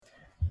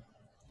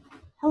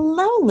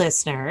Hello,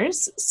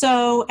 listeners.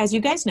 So, as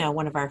you guys know,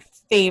 one of our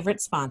favorite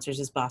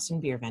sponsors is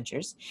Boston Beer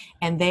Ventures,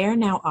 and they are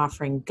now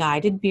offering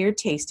guided beer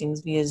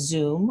tastings via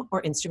Zoom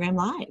or Instagram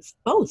Live,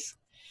 both.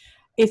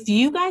 If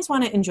you guys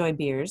want to enjoy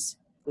beers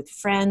with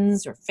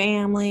friends or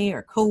family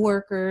or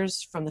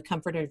coworkers from the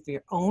comfort of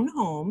your own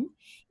home,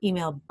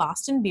 email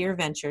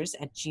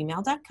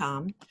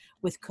bostonbeerventures@gmail.com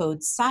with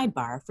code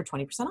SIDEBAR for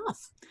 20%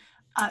 off.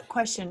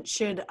 Question,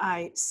 should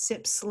I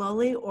sip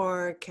slowly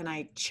or can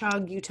I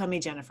chug? You tell me,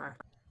 Jennifer.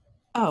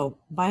 Oh,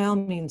 by all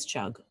means,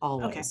 chug,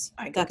 always. Okay.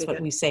 All right, That's good.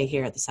 what we say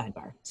here at the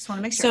Sidebar. Just want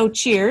to make sure. So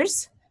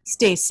cheers,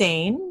 stay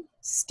sane,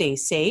 stay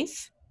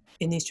safe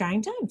in these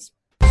trying times.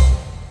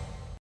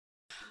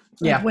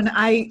 Yeah. When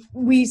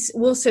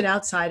we'll sit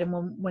outside,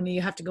 and when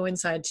you have to go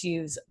inside to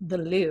use the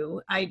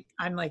loo, I'm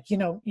like,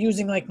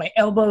 using like my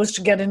elbows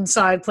to get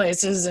inside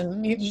places,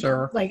 and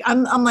sure, like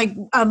I'm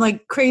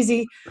like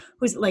crazy.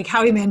 Who's like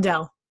Howie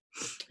Mandel?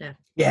 Yeah.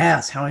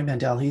 Yes, Howie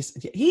Mandel. He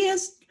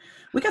is.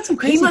 We got some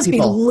crazy people. He must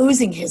people. be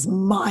losing his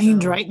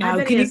mind right now. I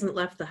bet he hasn't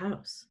left the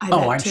house.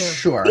 I'm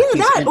sure. Either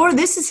that, or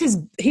this is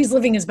he's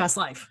living his best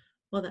life.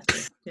 Well,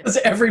 that's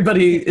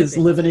everybody is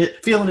living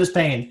it, feeling his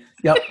pain.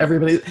 Yep,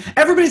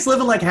 everybody's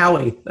living like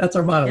Howie. That's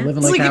our motto. Yeah.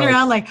 Living like Howie.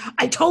 Around like,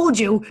 I told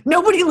you,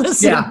 nobody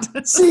listened.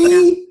 Yeah.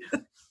 See,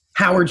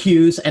 Howard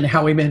Hughes and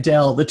Howie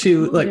Mandel, the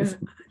two the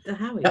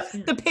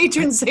Howies, the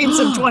patron saints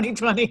of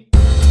 2020.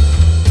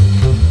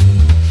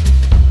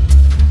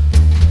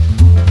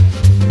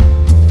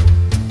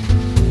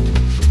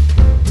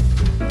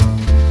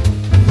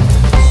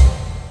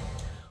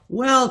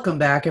 Welcome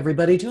back,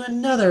 everybody, to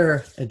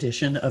another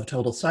edition of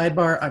Total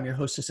Sidebar. I'm your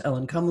hostess,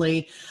 Ellen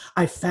Cumley.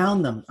 I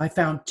found them. I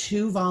found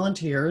two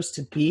volunteers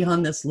to be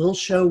on this little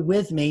show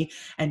with me.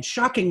 And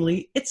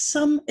shockingly, it's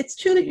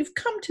two that you've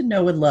come to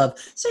know and love.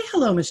 Say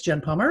hello, Miss Jen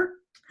Palmer.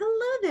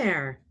 Hello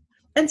there.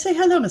 And say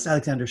hello, Miss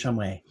Alexandra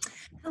Shumway.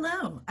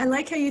 Hello. I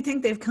like how you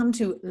think they've come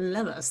to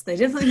love us. They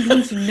definitely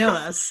come to know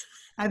us.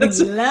 I think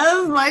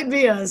love might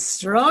be a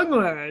strong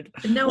word.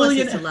 Know us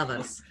is to love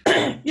us.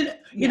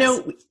 You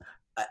know,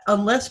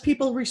 unless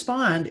people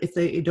respond, if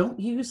they don't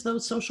use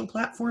those social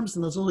platforms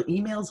and those little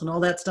emails and all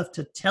that stuff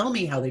to tell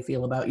me how they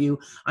feel about you,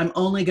 I'm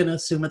only going to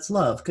assume it's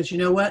love. Because you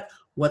know what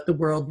the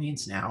world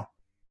needs now?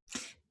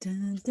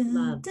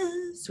 Love.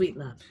 Sweet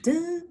love.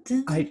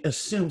 I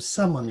assume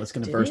someone was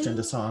going to burst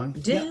into song.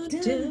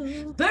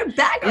 We're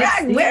back.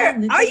 Where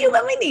are you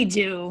when we need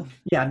you?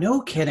 Yeah, no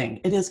kidding.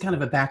 It is kind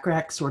of a back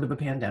rack, sort of a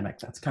pandemic.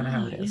 That's kind of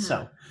how it is. Yeah.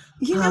 So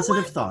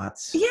positive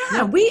thoughts.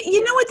 Yeah,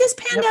 you know what this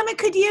pandemic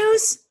could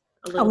use?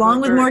 Along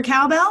with more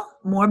cowbell,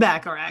 more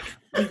Bacharach.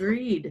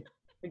 Agreed.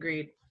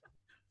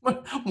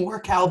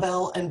 More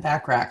cowbell and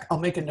Bacharach. I'll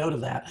make a note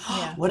of that.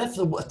 Yeah.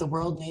 What the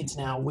world needs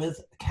now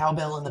with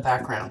cowbell in the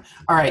background?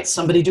 All right,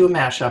 somebody do a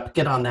mashup.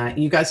 Get on that.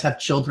 You guys have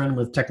children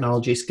with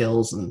technology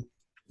skills and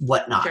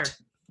whatnot. Sure.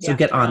 So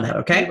get on that,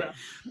 okay?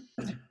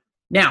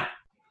 Now,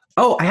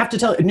 I have to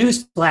tell you,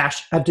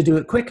 newsflash. I have to do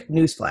a quick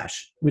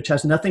newsflash, which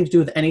has nothing to do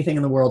with anything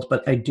in the world,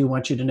 but I do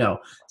want you to know.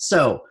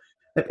 So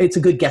it's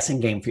a good guessing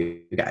game for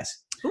you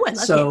guys. Ooh, I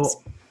love games.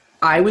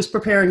 I was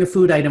preparing a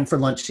food item for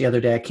lunch the other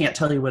day. I can't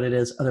tell you what it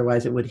is,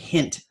 otherwise it would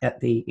hint at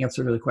the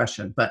answer to the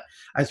question. But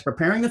I was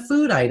preparing a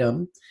food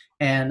item,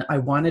 and I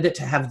wanted it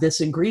to have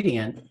this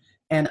ingredient.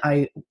 And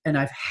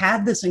I've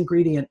had this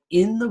ingredient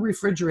in the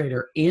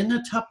refrigerator in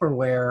a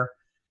Tupperware.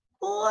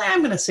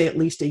 I'm going to say at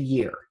least a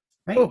year,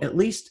 right? Oh. At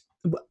least,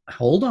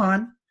 hold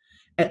on,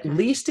 at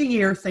least a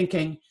year,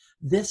 thinking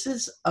this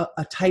is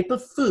a type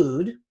of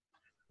food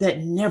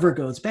that never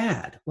goes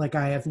bad. Like,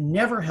 I have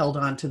never held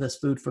on to this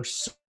food for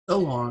so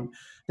long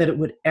that it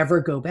would ever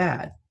go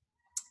bad.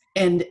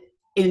 And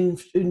in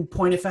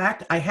point of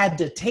fact, I had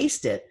to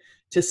taste it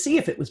to see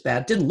if it was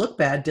bad. Didn't look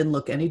bad, didn't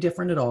look any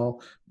different at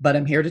all. But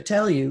I'm here to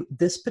tell you,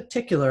 this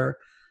particular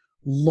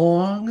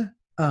long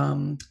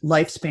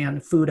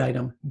lifespan food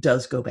item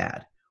does go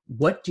bad.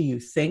 What do you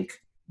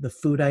think the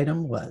food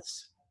item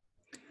was?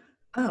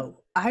 Oh,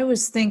 I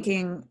was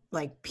thinking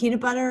like peanut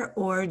butter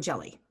or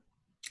jelly.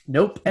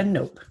 Nope and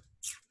nope.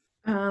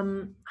 I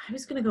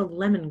was going to go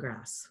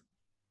lemongrass.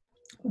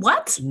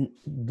 What?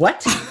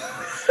 What?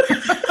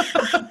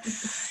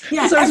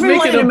 Yeah, so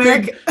everyone in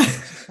America.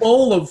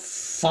 Bowl of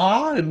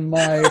pho and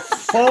my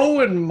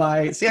pho and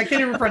my. See, I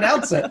can't even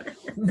pronounce it.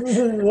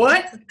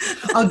 What?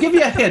 I'll give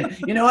you a hint.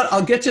 You know what?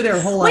 I'll get you there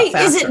a whole lot faster.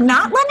 Wait, is it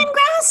not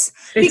lemongrass?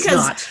 It's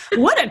not.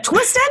 What a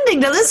twist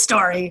ending to this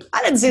story.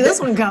 I didn't see this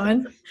one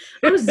coming.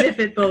 Oh, zip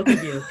it, both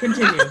of you.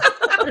 Continue.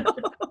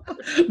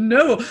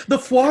 No, the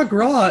foie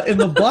gras in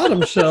the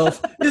bottom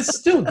shelf is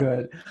still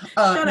good.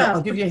 Shut up.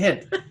 I'll give you a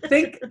hint.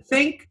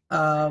 Think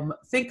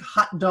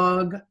hot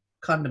dog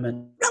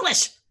condiment.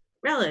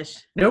 Relish.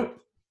 Nope.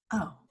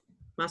 Oh.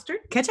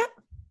 Mustard? Ketchup?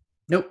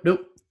 Nope.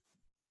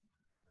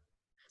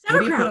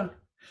 Sauerkraut.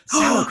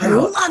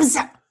 Sauerkraut.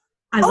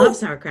 I love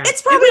sauerkraut.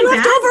 It's probably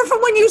left over from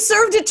when you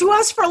served it to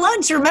us for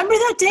lunch. Remember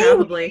that day?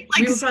 Probably.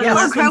 Like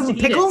sauerkraut with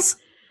pickles?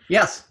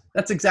 Yes,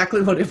 that's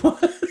exactly what it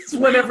was.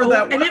 Whenever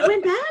that was. And it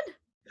went bad?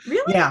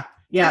 Really? Yeah.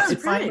 I'm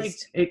It finally,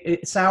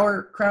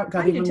 sauerkraut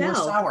got even more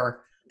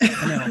sour.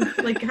 I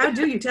know. Like, how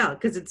do you tell?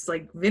 Because it's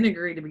like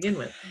vinegary to begin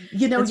with.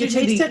 You know, That's you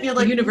usually taste the it and you're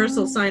like,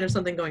 universal "Mm." sign of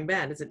something going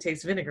bad is it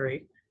tastes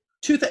vinegary.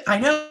 I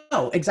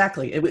know,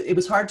 exactly. It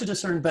was hard to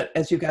discern, but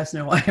as you guys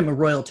know, I am a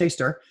royal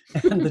taster,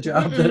 and the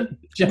job that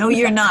No,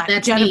 you're not.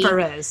 That's Jennifer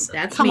me. is.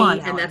 That's Come me, on,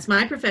 and Ellen. that's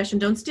my profession.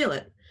 Don't steal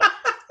it.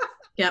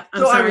 Yep,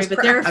 I'm So I sorry, was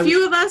but there are cra- a I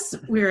few of us.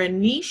 We're a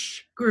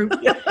niche group,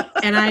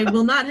 and I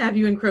will not have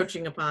you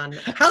encroaching upon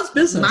How's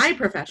business? my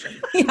profession.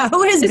 Yeah,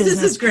 who is Business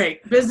business? is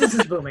great. Business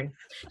is booming.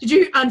 Did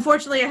you?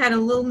 Unfortunately, I had a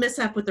little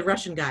mishap with the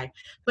Russian guy,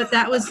 but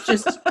that was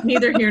just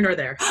neither here nor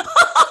there.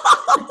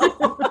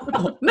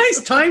 Oh,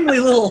 nice, timely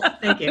little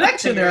Thank you. connection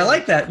Thank you there. I very like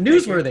much. that. Thank you.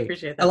 Newsworthy.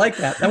 Appreciate I that. like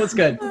that. That was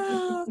good.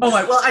 Oh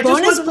my! Well, I just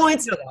Bonus wanted to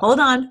points. let you know. Hold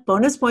on.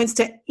 Bonus points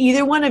to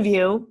either one of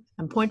you.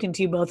 I'm pointing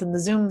to you both in the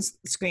Zoom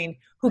screen.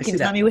 Who I can see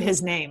tell that. me what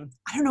his name?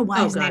 I don't know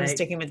why Oh, his name God, is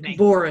sticking with me.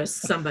 Boris,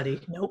 somebody.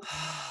 Nope.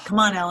 Come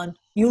on, Ellen.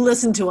 You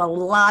listen to a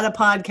lot of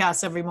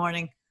podcasts every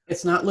morning.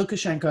 It's not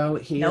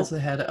Lukashenko. He Nope. is the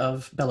head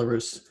of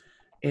Belarus.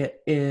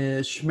 It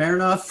is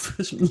Smirnov,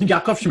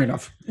 Yakov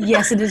Smirnov.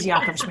 Yes, it is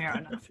Yakov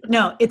Smirnov.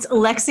 No, it's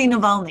Alexei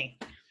Navalny.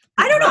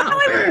 I don't know Wow.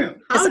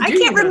 how How I do you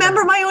can't know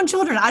remember that? my own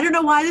children. I don't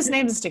know why this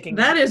name is sticking.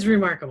 That is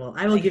remarkable.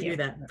 I will Thank give you. you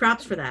that.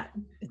 Props for that.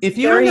 If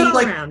you very end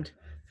up Around.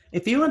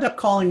 if you end up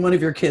calling one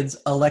of your kids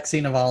Alexei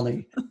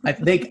Navalny, I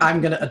think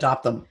I'm going to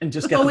adopt them and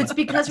just get Oh, them. it's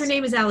because her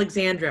name is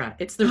Alexandra.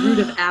 It's the root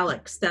of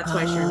Alex. That's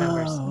why she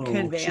remembers. Oh,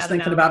 Could be. I she's don't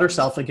thinking know. about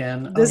herself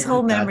again. This Oh,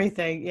 whole my God. memory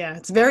thing, yeah,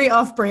 it's very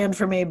off-brand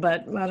for me,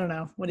 but I don't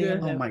know. What are you Yeah.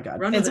 gonna do? Oh my God.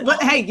 Run It's, with it.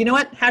 but hey, you know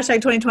what? Hashtag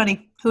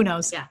 2020. Who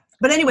knows? Yeah.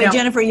 But anyway, Now-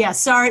 Jennifer, yeah,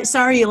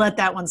 sorry you let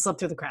that one slip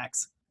through the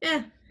cracks.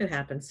 Yeah, it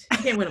happens. You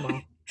can't win them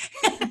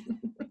all.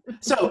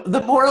 So the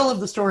moral of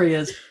the story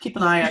is keep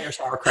an eye on your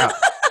sauerkraut.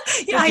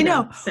 Yeah, I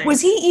know. Thanks. Was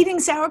he eating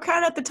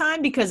sauerkraut at the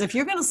time? Because if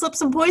you're going to slip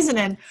some poison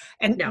in,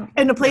 and No.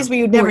 in a place No. where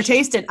you'd never Borscht.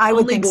 taste it, I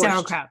would Only think borscht.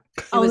 sauerkraut.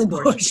 was Only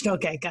borscht. borscht.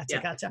 Okay, gotcha,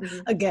 Yeah. gotcha.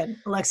 Mhm.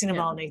 Again, Alexei Yeah.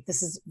 Navalny.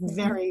 This is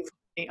very,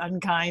 very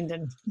unkind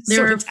and There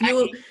sort are of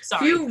tacky.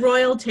 Sorry. few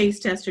royal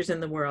taste testers in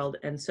the world,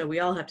 and so we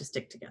all have to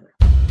stick together.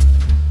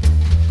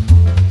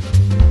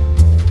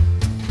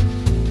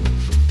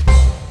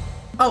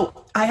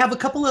 Oh, I have a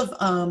couple of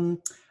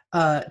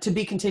to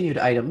be continued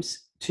items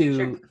to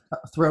Sure.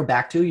 throw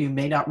back to. You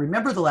may not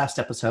remember the last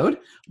episode,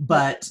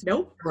 but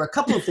Nope. there were a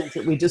couple of things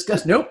that we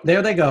discussed. Nope,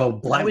 there they go. No,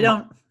 Blank. we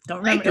don't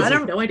remember. you. I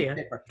don't. No idea.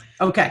 Paper.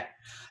 Okay.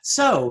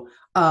 So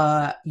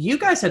you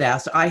guys had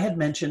asked, I had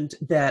mentioned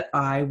that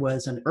I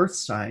was an earth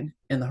sign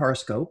in the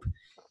horoscope,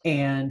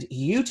 and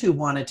you two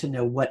wanted to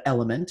know what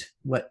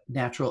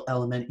natural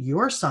element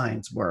your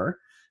signs were.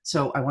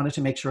 So I wanted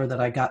to make sure that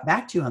I got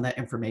back to you on that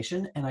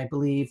information. And I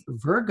believe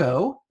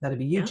Virgo, that'd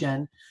be you, Yeah.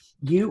 Jen,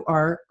 you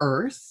are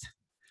earth.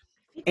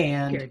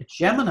 And Figured.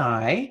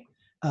 Gemini,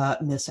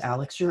 Miss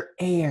Alex, you're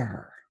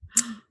air.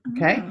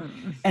 Okay.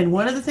 Mm. And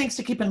one of the things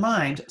to keep in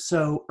mind,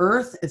 so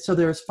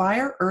there's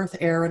fire, earth,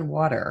 air, and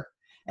water.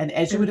 And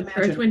as you would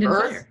imagine, Earth, Wind, and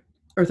Fire.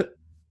 Earth,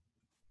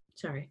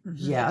 Sorry. Mhm.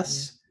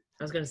 yes.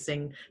 I was going to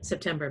sing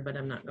September, but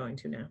I'm not going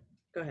to now.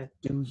 Go ahead.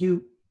 Do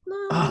you?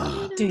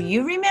 Ah. Do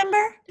you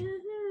remember?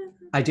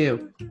 I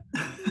do.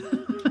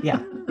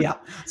 Yeah. Yeah.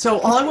 So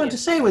all I wanted to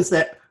say was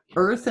that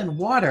earth and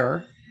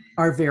water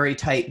are very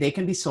tight. They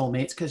can be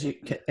soulmates because,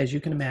 as you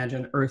can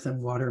imagine, earth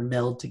and water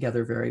meld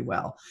together very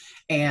well.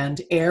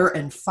 And air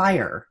and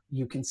fire,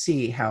 you can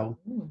see how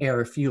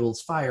air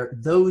fuels fire.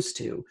 Those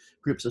two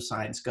groups of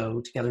signs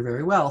go together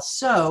very well.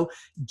 So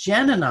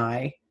Jen and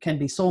I can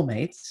be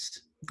soulmates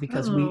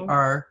because we Oh,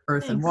 are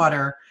earth and thanks.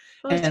 water.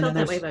 I always And felt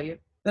then that way about you.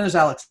 Then there's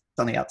Alex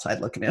on the outside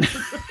looking in.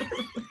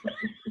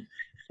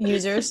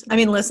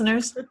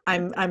 Listeners,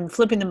 I'm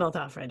flipping them both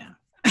off right now.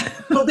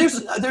 Well, there's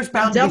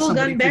bound to be Double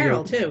somebody gun for you.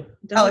 barrel, too.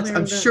 Double Alex,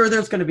 barrel I'm gun. sure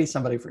there's going to be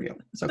somebody for you.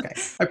 It's okay.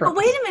 I Oh,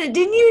 promise. wait a minute.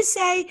 Didn't you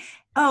say,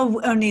 oh,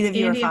 neither of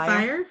you Andy are a fire?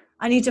 fire?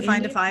 I need to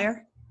find a Andy?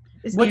 fire.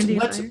 Is What's Andy a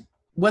what's fire?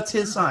 what's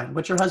his sign?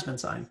 What's your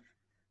husband's sign?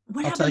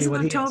 What I'll tell happens you in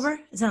what he is. October?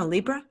 Is that a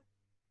Libra?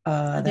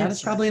 That think is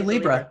so. probably a It's a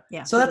Libra. Libra.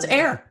 Yeah. So that's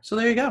air. So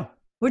there you go.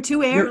 We're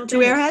two You're-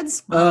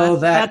 airheads? Oh, Well,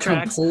 that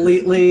tracks.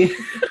 completely.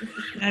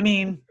 I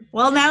mean,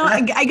 well, now I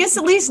guess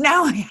at least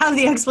now I have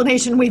the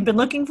explanation we've been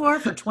looking for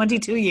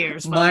 22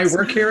 years. My folks.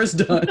 work here is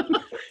done.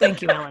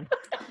 Thank you, Ellen.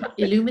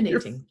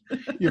 Illuminating.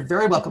 You're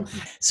very welcome.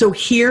 So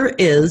here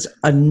is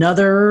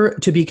another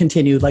to be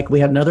continued. Like we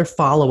had another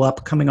follow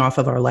up coming off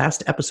of our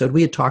last episode.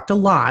 We had talked a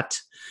lot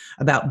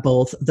about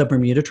both the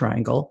Bermuda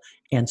Triangle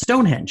and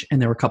Stonehenge,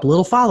 and there were a couple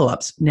little follow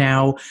ups.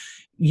 Now,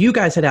 you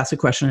guys had asked a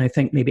question, and I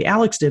think maybe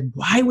Alex did.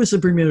 Why was the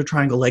Bermuda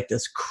Triangle like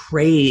this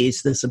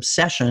craze, this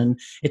obsession?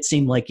 It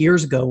seemed like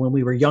years ago when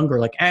we were younger,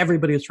 like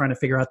everybody was trying to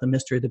figure out the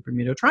mystery of the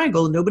Bermuda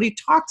Triangle, and nobody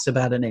talks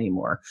about it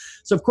anymore.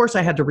 So, of course,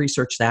 I had to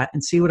research that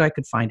and see what I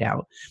could find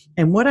out.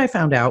 And what I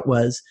found out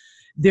was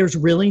there's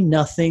really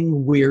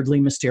nothing weirdly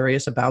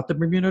mysterious about the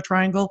Bermuda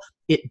Triangle.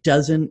 It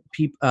doesn't,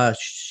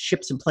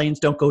 ships and planes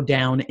don't go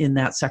down in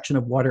that section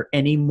of water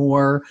any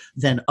more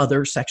than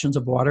other sections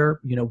of water,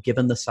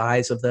 given the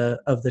size of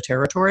the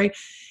territory.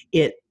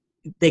 It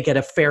they get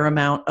a fair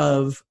amount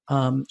of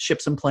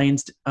ships and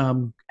planes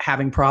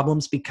having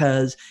problems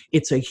because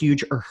it's a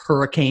huge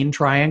hurricane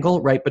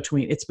triangle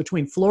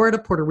between Florida,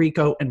 Puerto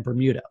Rico, and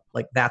Bermuda.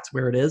 Like that's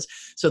where it is.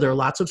 So there are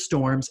lots of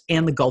storms,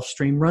 and the Gulf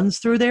Stream runs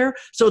through there.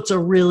 So it's a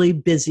really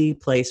busy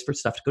place for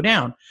stuff to go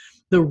down.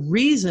 The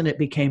reason it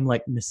became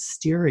like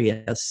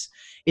mysterious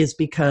is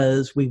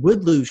because we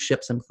would lose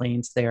ships and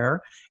planes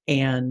there,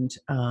 and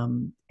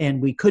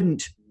we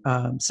couldn't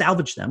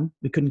salvage them.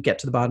 We couldn't get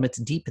to the bottom. It's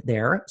deep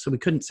there, so we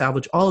couldn't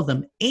salvage all of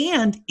them.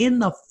 And in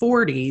the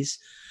 40s,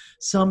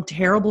 some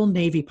terrible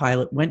Navy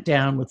pilot went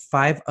down with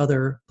 5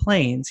 other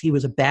planes. He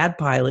was a bad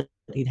pilot.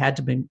 He'd had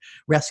to been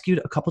rescued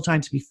a couple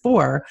times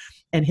before,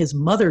 and his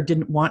mother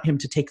didn't want him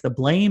to take the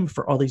blame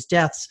for all these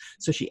deaths,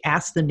 so she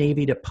asked the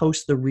Navy to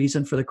post the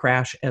reason for the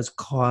crash as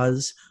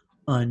cause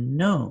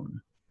unknown.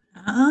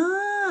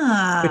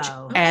 Oh. Which,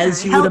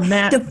 as you would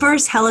imagine, the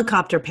first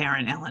helicopter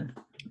parent, Ellen.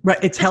 Right,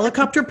 it's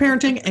helicopter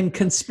parenting, and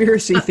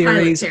conspiracy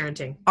theories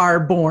parenting. are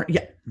born.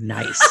 Yeah,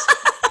 nice.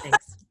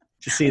 Thanks.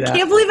 Did you see that?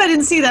 Can't believe I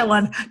didn't see that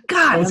one.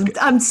 God,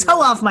 I'm so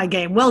off my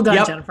game. Well done,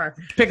 Yep. Jennifer.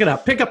 Pick it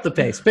up. Pick up the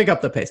pace.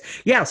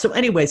 Yeah. So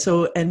anyway,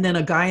 and then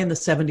a guy in the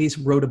 70s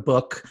wrote a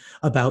book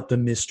about the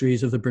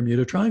mysteries of the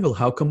Bermuda Triangle.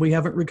 How come we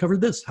haven't recovered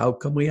this? How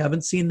come we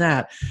haven't seen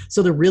that?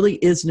 So there really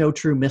is no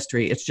true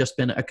mystery. It's just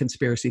been a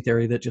conspiracy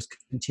theory that just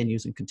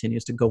continues and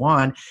continues to go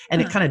on.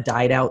 And it kind of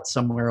died out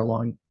somewhere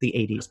along the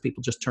 80s.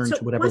 People just turned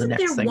to whatever the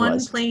next thing was. Wasn't there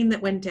one plane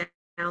that went down,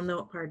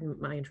 though, pardon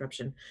my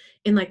interruption,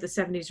 in like the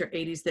 70s or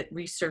 80s that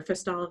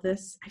resurfaced all of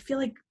this? I feel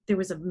like there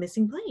was a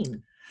missing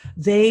plane.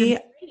 They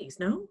 80s,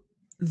 no?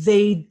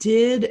 They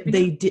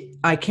did.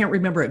 I can't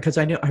remember it because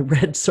I know I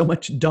read so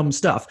much dumb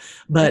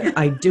stuff, but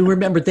I do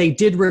remember they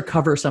did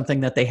recover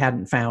something that they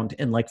hadn't found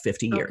in like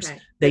 50 years. Okay.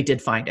 They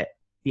did find it.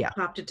 Yeah.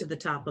 Popped it to the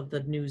top of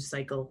the news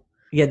cycle.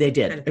 Yeah, they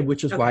did, kind of thing.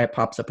 which is why it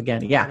pops up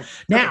again. Yeah. Okay.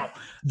 Now,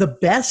 the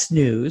best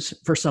news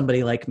for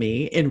somebody like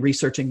me in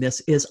researching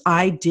this is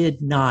I did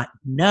not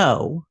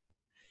know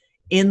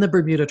in the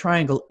Bermuda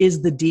Triangle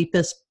is the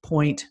deepest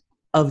point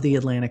of the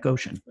Atlantic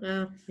Ocean.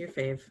 Oh, your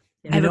fave.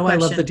 I have a I love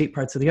question. the deep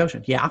parts of the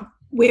ocean. Yeah.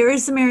 Where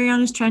is the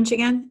Marianas Trench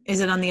again? Is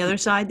it on the other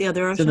side, the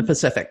other ocean? It's in the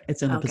Pacific.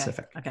 It's in the Okay,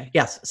 Pacific. okay.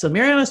 Yes. So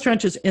Marianas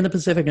Trench is in the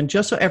Pacific. And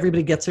just so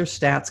everybody gets their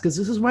stats, because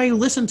this is why you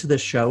listen to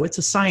this show, it's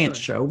a science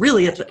show.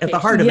 Really, at the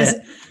heart of Yes.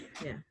 it,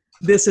 Yeah.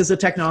 this is a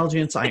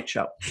technology and science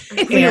show.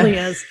 It really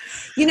is.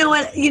 You know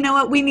what?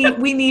 We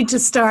need to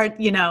start,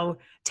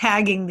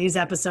 tagging these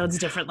episodes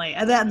differently.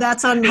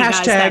 That's on me,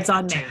 guys. That's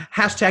on me.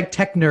 Hashtag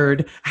tech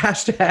nerd.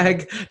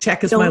 Hashtag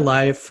tech is my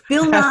life.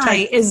 Bill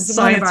Nye is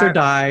science one of our, or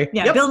die.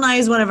 Yeah, Yep. Bill Nye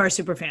is one of our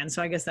super fans,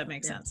 so I guess that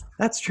makes sense.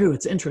 That's true.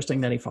 It's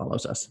interesting that he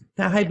follows us.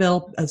 Hi,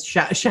 Bill.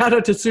 Shout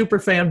out to super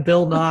fan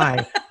Bill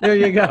Nye. There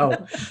you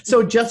go.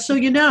 So just so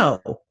you know,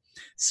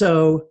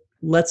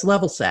 let's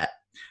level set.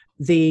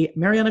 The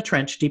Mariana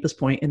Trench, deepest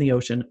point in the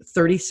ocean,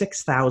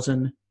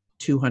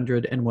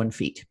 36,201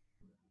 feet.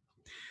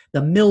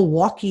 The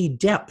Milwaukee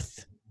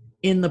depth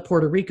in the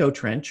Puerto Rico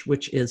Trench,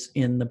 which is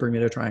in the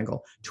Bermuda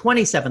Triangle,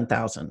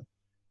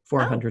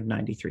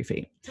 27,493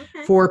 feet.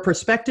 Okay. For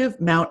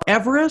perspective, Mount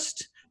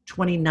Everest,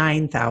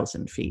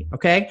 29,000 feet.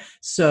 Okay.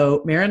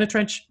 So Mariana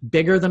Trench,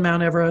 bigger than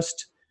Mount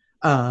Everest.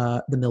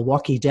 The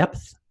Milwaukee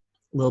depth,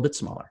 a little bit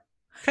smaller.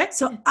 Okay.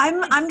 So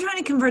I'm trying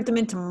to convert them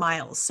into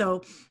miles.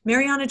 So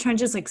Mariana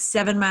Trench is like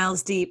 7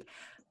 miles deep.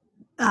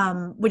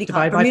 What do you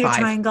call it? Divide by Bermuda 5.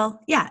 Triangle.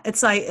 Yeah,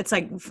 it's like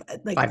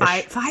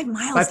 5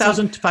 miles.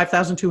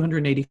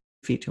 5,280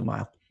 feet to a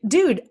mile.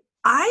 Dude,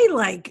 I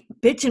like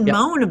bitch and Yep.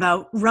 moan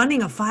about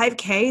running a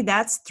 5K.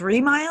 That's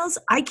 3 miles.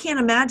 I can't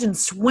imagine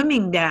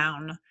swimming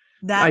down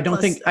that. I don't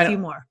plus think- a few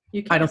more.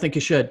 I don't think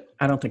you should.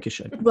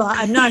 Well,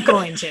 I'm not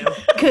going to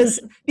because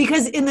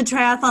in the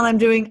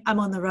triathlon I'm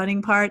on the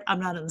running part. I'm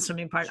not on the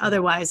swimming part.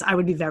 Otherwise, I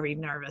would be very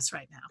nervous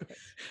right now.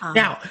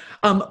 Now,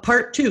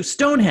 part 2,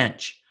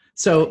 Stonehenge.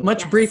 So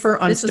much briefer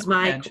on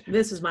Stonehenge.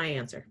 This is my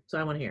answer. So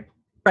I want to hear.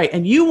 Right.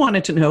 And you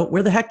wanted to know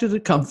where the heck did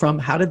it come from?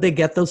 How did they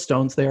get those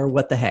stones there?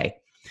 What the hey?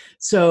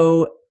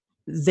 So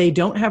they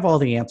don't have all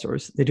the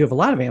answers. They do have a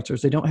lot of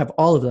answers. They don't have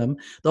all of them.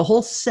 The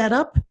whole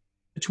setup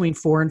between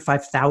 4,000 and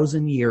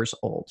 5,000 years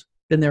old.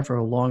 Been there for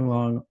a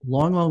long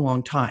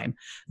time.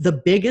 The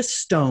biggest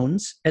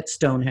stones at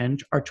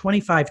Stonehenge are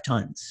 25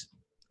 tons.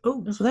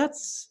 Oh, So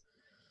that's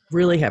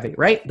really heavy,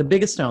 right? The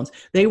biggest stones.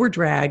 They were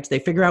dragged. They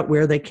figure out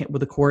where they came,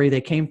 with the quarry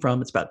they came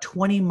from. It's about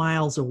 20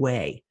 miles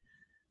away.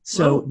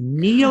 So Whoa.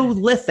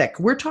 Neolithic,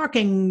 we're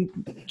talking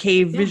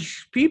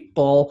cave-ish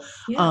people,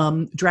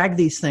 Yeah. drag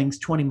these things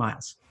 20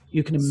 miles.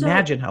 You can So-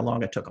 imagine how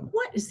long it took them.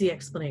 What is the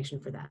explanation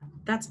for that?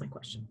 That's my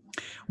question.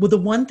 Well, the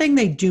one thing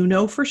they do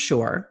know for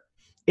sure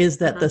is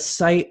that the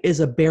site is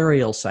a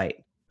burial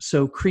site.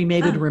 So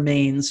cremated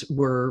remains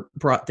were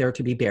brought there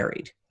to be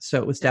buried. So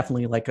it was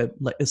definitely like a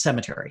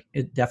cemetery.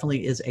 It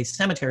definitely is a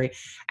cemetery.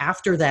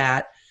 After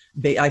that,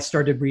 I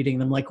started reading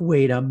them like,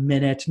 wait a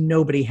minute,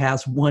 nobody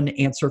has one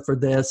answer for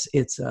this.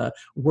 It's a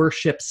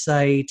worship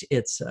site.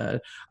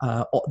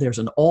 There's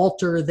an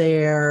altar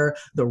there.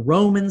 The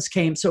Romans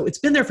came. So it's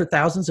been there for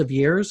thousands of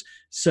years.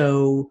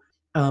 So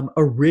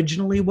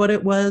originally what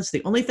it was.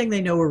 The only thing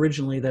they know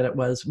originally that it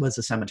was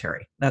a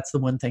cemetery. That's the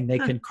one thing they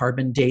can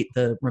carbon date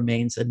the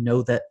remains and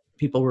know that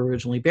people were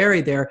originally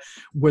buried there.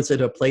 Was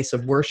it a place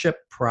of worship?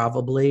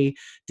 Probably.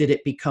 Did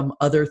it become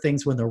other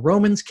things when the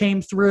Romans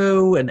came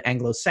through and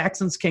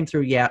Anglo-Saxons came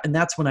through? Yeah. And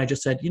that's when I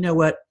just said, you know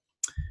what?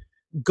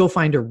 Go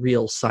find a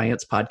real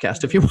science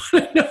podcast if you want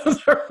to know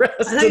the rest.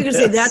 I thought you were going to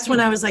say that's when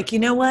I was like, you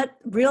know what?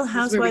 Real where we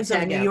Housewives of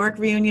tag New out. York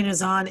reunion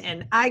is on,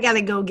 and I got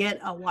to go get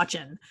a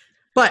watching.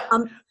 But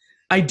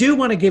I do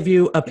want to give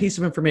you a piece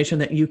of information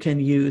that you can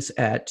use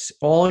at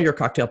all your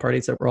cocktail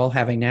parties that we're all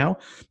having now.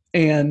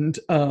 And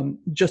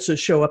just to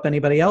show up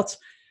anybody else,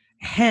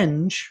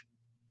 henge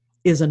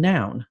is a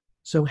noun.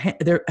 So a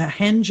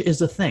henge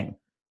is a thing.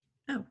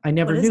 Oh, I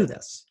never what is knew it?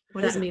 this.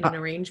 What does it mean? An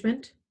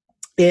arrangement?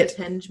 It Does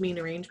henge mean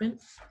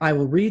arrangement? I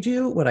will read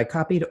you what I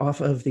copied off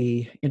of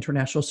the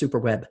International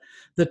Superweb.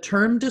 The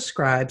term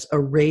describes a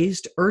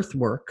raised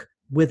earthwork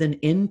with an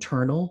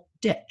internal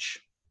ditch.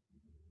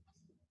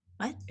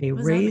 What? A What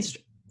does that raised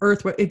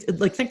earthwork,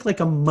 like think like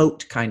a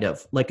moat, kind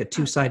of like a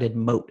two-sided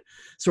moat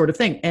sort of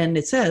thing. And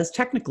it says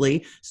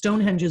technically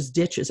Stonehenge's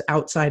ditch is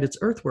outside its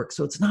earthwork,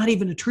 so it's not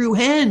even a true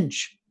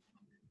henge.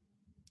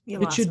 You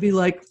It lost should me. be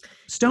like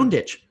stone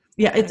ditch.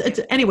 Yeah, it's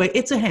anyway,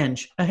 it's a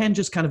henge. A henge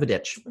is kind of a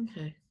ditch,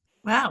 Okay.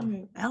 Wow,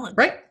 Right. Ellen.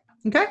 right?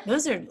 Okay.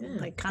 Those are Yeah,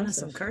 like kind of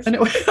some impressive. curse.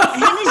 Anyway.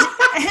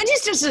 A henge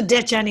is just a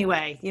ditch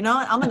anyway. You know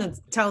what? I'm going to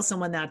tell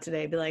someone that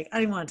today. Be like, I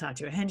didn't want to talk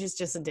to you. A henge is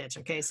just a ditch.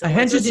 Okay. So A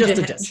henge Go is dig just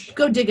a henge. ditch.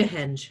 Go dig a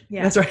henge.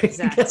 yeah, That's right.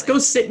 Exactly. Let's go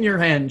sit in your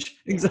henge.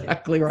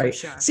 Exactly right.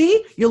 sure.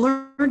 See, you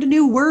learned a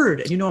new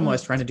word. You know I'm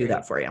always trying to do Great.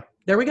 that for you.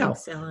 There we go.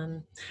 Thanks,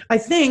 Ellen. I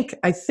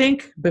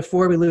think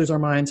before we lose our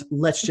minds,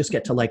 let's just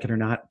get to like it or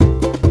not.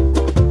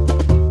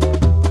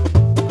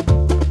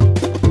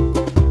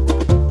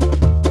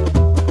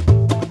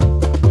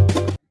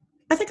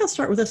 I think I'll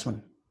start with this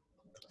one.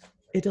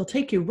 It'll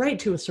take you right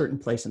to a certain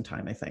place in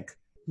time, I think.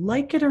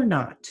 Like it or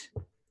not,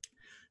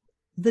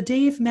 the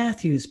Dave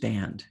Matthews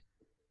Band.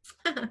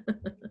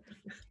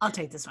 I'll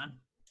take this one.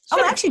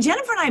 Sure. Oh, actually,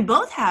 Jennifer and I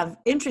both have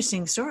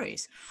interesting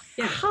stories.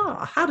 Yeah.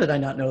 How did I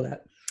not know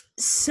that?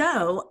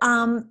 So,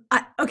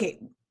 okay.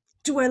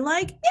 Do I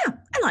like? Yeah,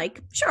 I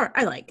like. Sure,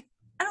 I like.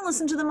 I don't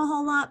listen to them a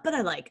whole lot, but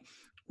I like.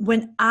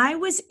 When I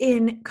was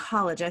in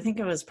college, I think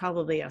I was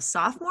probably a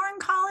sophomore in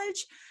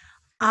college,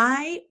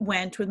 I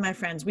went with my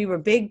friends. We were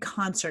big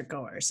concert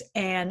goers,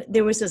 and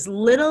there was this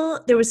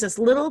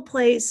little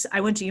place.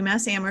 I went to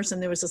UMass Amherst,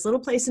 and there was this little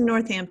place in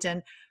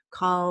Northampton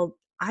called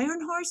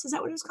Iron Horse. Is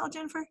that what it was called,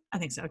 Jennifer? I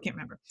think so. I can't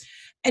remember.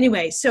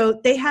 Anyway, so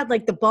they had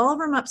like the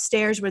ballroom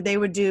upstairs where they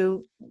would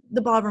do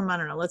the ballroom. I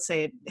don't know. Let's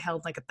say it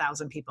held like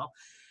 1,000 people.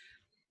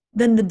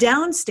 Then the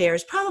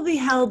downstairs probably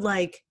held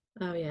like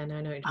Oh yeah, no,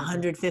 I know what you're talking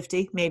about.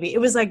 150, maybe. It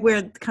was like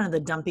where kind of the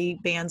dumpy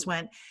bands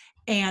went.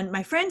 And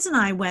my friends and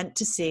I went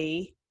to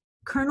see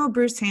Colonel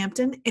Bruce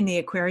Hampton in the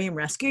Aquarium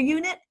Rescue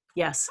Unit.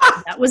 Yes,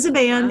 that was a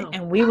band, Wow.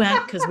 and we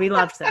went because we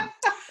loved them.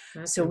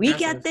 That's So we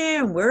get impressive.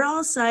 there and we're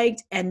all psyched,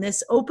 and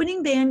this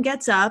opening band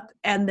gets up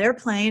and they're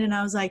playing, and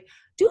I was like,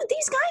 dude,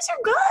 these guys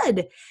are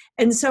good.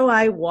 And so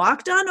I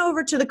walked on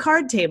over to the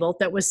card table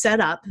that was set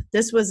up.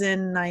 This was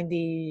in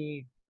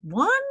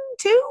 91,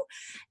 2.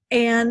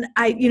 And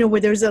I,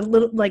 where there's a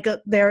little, like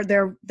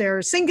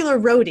their singular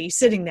roadie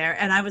sitting there.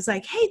 And I was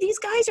like, hey, these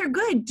guys are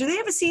good. Do they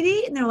have a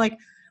CD? And they're like,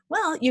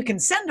 well, you can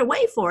send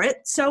away for it.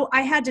 So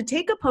I had to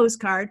take a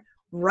postcard,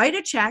 write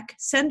a check,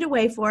 send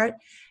away for it.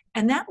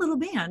 And that little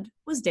band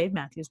was Dave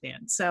Matthews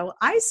Band. So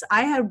I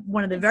had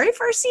one of the very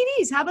first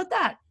CDs. How about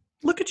that?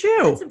 Look at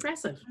you. That's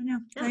impressive. I know.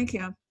 Yeah. Thank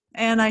you.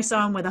 And I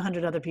saw him with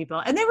 100 other people,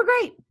 and they were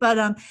great. But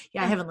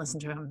yeah, I haven't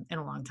listened to him in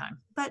a long time.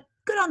 But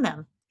good on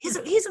them. He's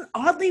an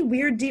oddly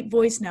weird, deep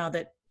voice now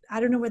that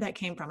I don't know where that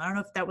came from. I don't know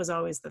if that was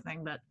always the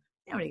thing, but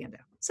yeah, what are you gonna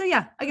do? So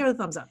yeah, I give it a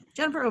thumbs up.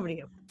 Jennifer, over to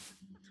you.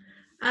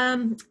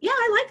 Yeah,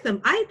 I like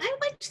them. I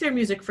liked their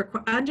music for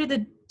Under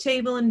the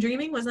Table and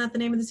Dreaming. Wasn't that the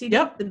name of the CD?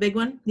 Yep. The big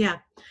one. Yeah.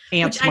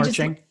 Ants Which I just-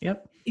 marching.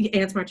 Yep.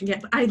 Ants Marching. Yeah.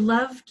 But I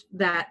loved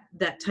that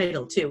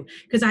title too,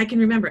 because I can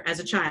remember as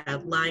a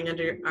child lying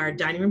under our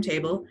dining room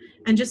table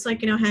and just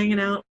like hanging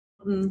out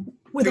and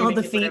With all dreaming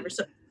the and feet. whatever.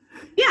 So,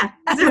 yeah.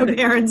 At my Exactly.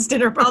 parents'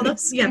 dinner All the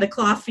parties. the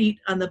claw feet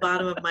on the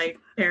bottom of my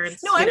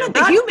parents. No, I meant the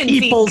Not human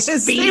people's feet.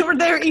 'Cause They feet. were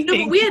there No,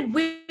 eating. but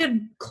we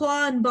had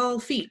claw and ball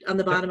feet on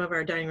the bottom of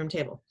our dining room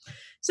table.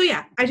 So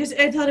yeah, I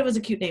thought it was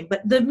a cute name,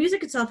 but the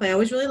music itself I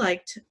always really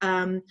liked.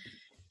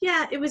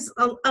 Yeah, it was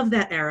of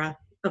that era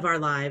of our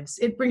lives.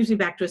 It brings me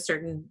back to a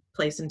certain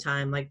place in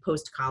time, like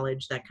post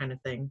college, that kind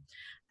of thing.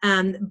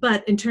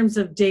 But in terms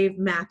of Dave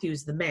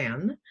Matthews, the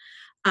man,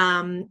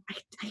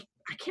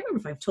 I can't remember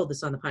if I've told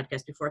this on the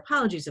podcast before.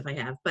 Apologies if I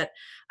have, but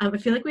I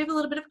feel like we have a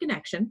little bit of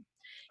connection.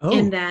 Oh,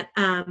 In that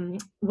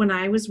when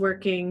I was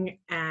working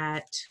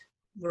at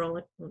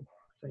Roland, did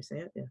I say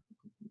it?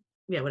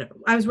 Yeah, whatever.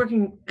 I was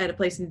working at a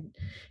place in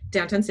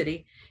downtown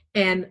city,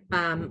 and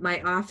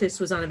my office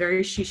was on a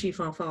very chichi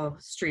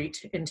fanfan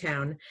street in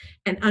town,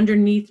 and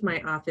underneath my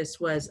office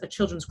was a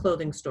children's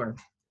clothing store,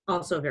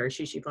 also very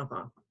chichi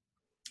fanfan.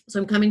 So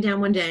I'm coming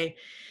down one day,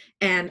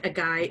 and a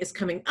guy is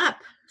coming up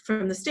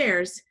from the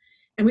stairs,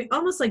 and we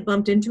almost like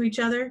bumped into each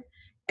other.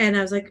 And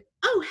I was like,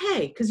 oh,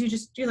 hey, because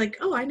you're like,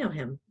 oh, I know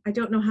him. I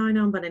don't know how I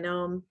know him, but I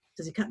know him.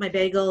 Does he cut my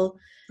bagel?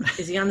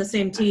 Is he on the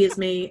same tee as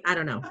me? I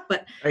don't know.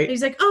 But Right.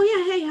 he's like, oh,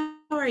 yeah, hey,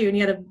 how are you? And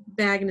he had a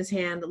bag in his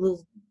hand, a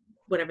little,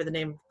 whatever the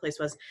name of the place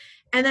was.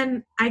 And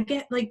then I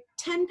get like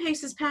 10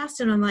 paces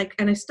past him. I'm like,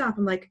 and I stop.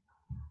 I'm like,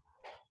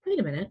 wait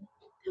a minute.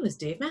 That was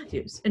Dave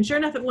Matthews. And sure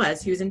enough, it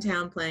was. He was in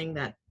town playing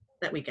that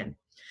weekend.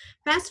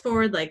 Fast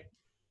forward, like,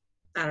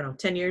 I don't know,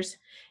 10 years.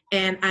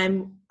 And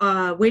I'm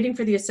waiting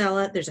for the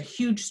Acela. There's a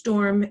huge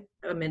storm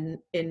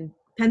in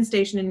Penn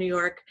Station in New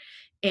York.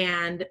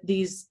 And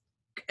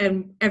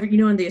in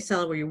the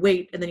Acela where you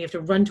wait and then you have to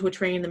run to a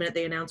train the minute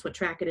they announce what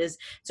track it is.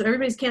 So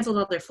everybody's canceled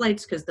all their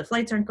flights because the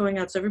flights aren't going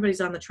out. So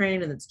everybody's on the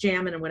train and it's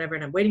jamming and whatever.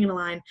 And I'm waiting in a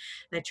line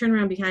and I turn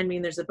around behind me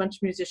and there's a bunch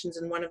of musicians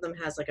and one of them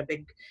has like a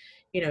big,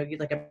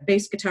 like a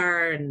bass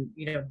guitar and,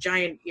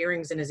 giant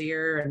earrings in his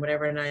ear and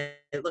whatever. And I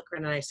look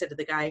around and I said to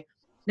the guy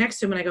next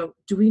to him and I go,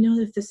 do we know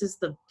if this is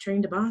the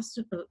train to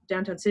Boston,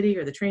 downtown city,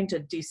 or the train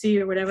to DC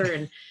or whatever?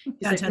 And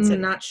he's like,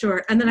 not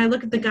sure. And then I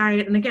look at the guy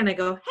and again I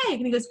go, hey,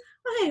 and he goes,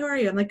 oh, hey, how are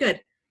you? I'm like, good.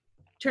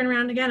 Turn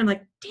around again. I'm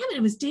like, damn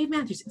it was Dave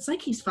Matthews. It's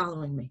like he's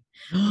following me.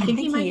 I think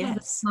he might have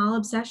a small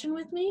obsession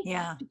with me.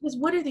 Yeah. Because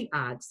what are the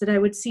odds that I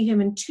would see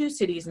him in 2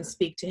 cities and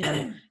speak to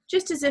him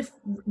just as if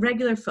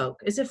regular folk,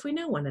 as if we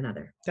know one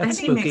another? That's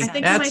I think spooky. he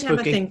might That's have a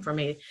spooky. thing for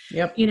me.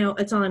 Yep.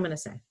 That's all I'm going to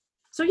say.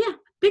 So yeah,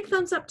 big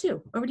thumbs up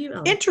too. Over to you,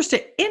 Ellen.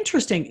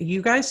 Interesting.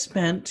 You guys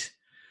spent,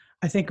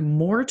 I think,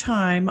 more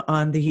time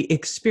on the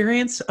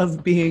experience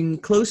of being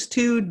close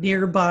to,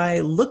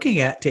 nearby, looking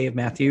at Dave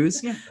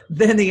Matthews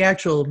than the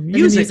actual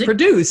music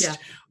produced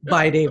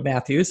by Dave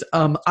Matthews.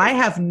 I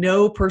have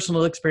no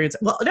personal experience.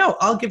 Well, no,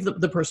 I'll give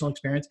the personal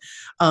experience.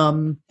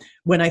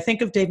 When I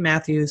think of Dave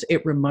Matthews,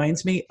 it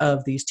reminds me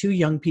of these 2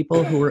 young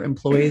people who were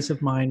employees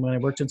of mine when I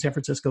worked in San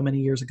Francisco many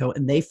years ago,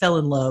 and they fell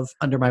in love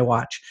under my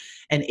watch.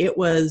 And it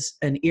was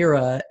an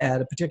era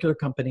at a particular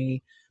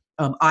company.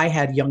 I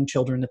had young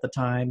children at the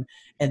time,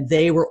 and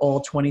they were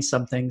all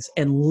 20-somethings.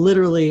 And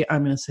literally,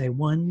 I'm going to say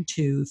 1,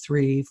 2,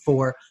 3,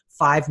 4,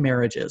 5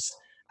 marriages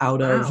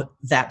out of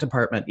that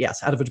department.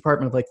 Yes, out of a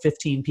department of like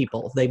 15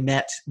 people. They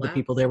met the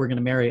people they were going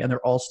to marry, and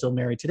they're all still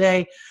married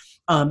today.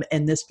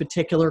 And this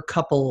particular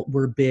couple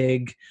were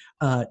big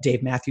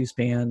Dave Matthews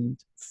Band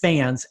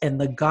fans, and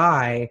the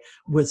guy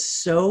was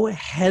so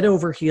head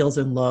over heels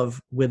in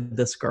love with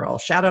this girl.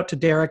 Shout out to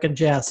Derek and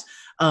Jess.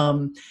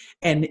 They're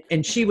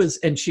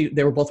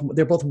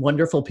both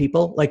wonderful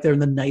people. Like, they're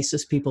the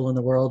nicest people in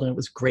the world, and it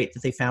was great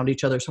that they found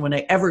each other. So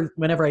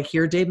whenever I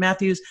hear Dave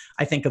Matthews,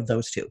 I think of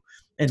those 2,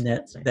 and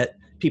that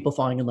people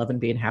falling in love and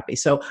being happy.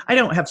 So I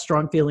don't have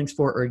strong feelings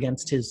for or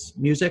against his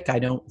music. I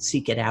don't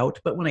seek it out,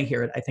 but when I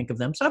hear it, I think of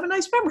them. So I have a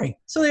nice memory.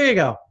 So there you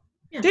go.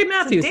 Yeah. Dave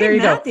Matthews. So there you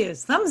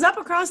Matthews. Go. Thumbs up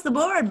across the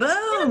board. Boom.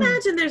 I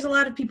imagine there's a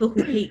lot of people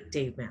who hate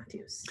Dave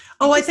Matthews.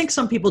 Oh, I think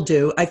some people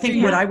do. I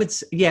think what I would,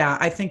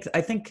 I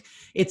think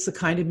it's the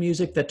kind of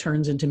music that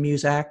turns into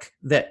music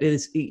that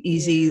is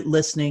easy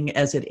listening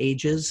as it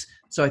ages.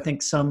 So I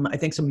think some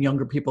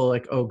younger people are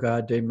like, oh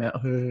God, Dave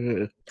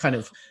Matthews, kind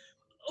of.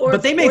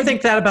 But they may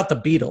think that about the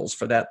Beatles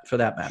for that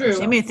matter. True. So.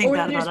 They may think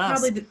that about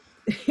us.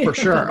 For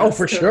sure. Oh,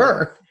 for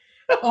sure.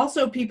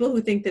 Also, people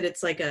who think that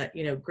it's like a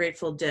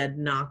Grateful Dead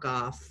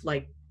knockoff,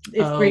 like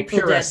if Grateful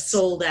purists. Dead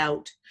sold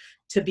out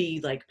to be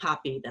like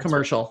poppy, that's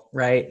commercial,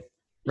 right?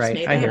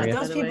 I hear you.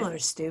 Those people are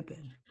stupid.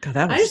 God,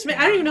 that was I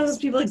don't even know those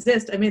people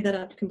exist. I made that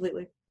up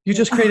completely. You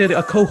just created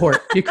a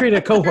cohort. You created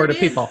a cohort of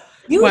people.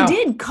 You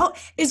did.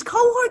 Is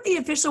cohort the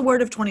official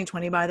word of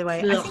 2020? By the way,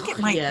 I think it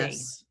might be.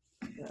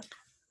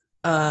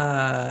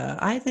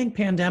 I think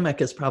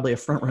pandemic is probably a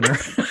front runner.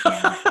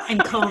 And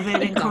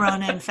COVID and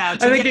Corona and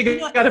Fauci. I think you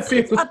got a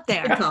few up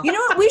there. You know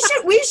what?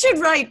 We should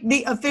write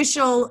the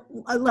official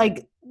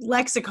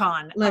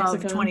lexicon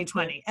of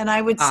 2020, and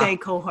I would say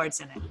cohorts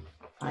in it.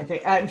 I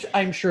think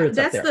I'm sure it's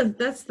up there.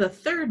 That's the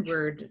third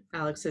word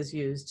Alex has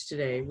used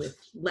today, with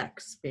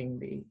lex being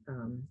the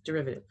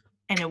derivative.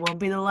 And it won't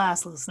be the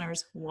last,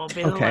 listeners. Won't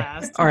be the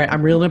last. All right,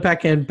 I'm reeling it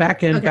back in,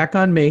 back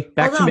on me,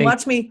 back to me.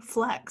 Watch me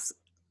flex.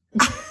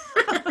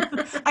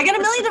 I got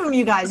a million of them,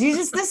 you guys.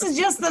 This is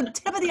just the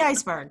tip of the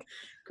iceberg.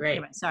 Great.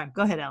 Anyway, sorry.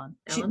 Go ahead, Ellen.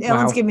 Ellen?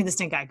 Ellen's giving me the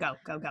stink eye. Go.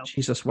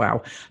 Jesus,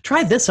 wow.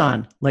 Try this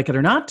on, like it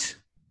or not.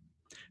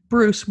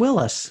 Bruce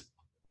Willis.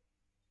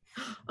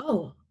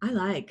 Oh, I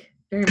like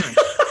very much.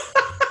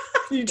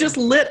 You just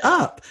lit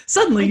up.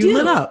 Suddenly you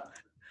lit up.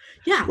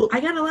 Yeah, I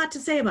got a lot to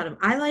say about him.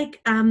 I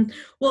like,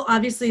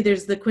 obviously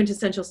there's the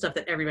quintessential stuff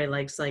that everybody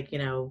likes, like,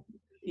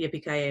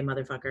 Yippee-ki-yay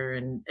motherfucker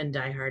and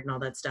Die Hard and all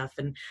that stuff.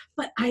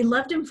 But I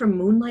loved him from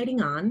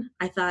Moonlighting on.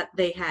 I thought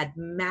they had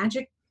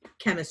magic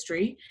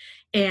chemistry,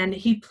 and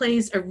he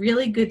plays a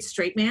really good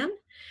straight man,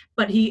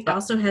 but he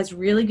also has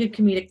really good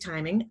comedic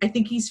timing. I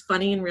think he's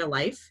funny in real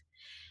life.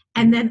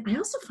 And then I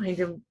also find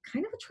him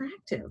kind of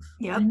attractive.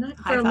 Yeah,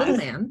 for a little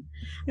man.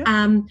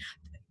 Yep.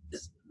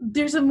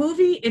 There's a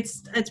movie,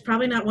 it's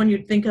probably not one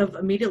you'd think of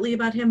immediately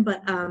about him,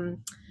 but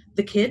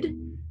The Kid,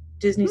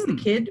 Disney's The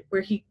Kid,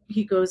 where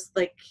he goes,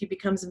 like, he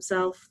becomes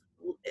himself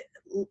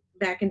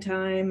back in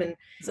time, and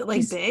Is it like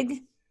he's-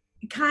 big?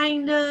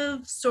 kind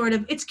of, sort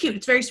of. It's cute.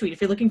 It's very sweet. If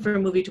you're looking for a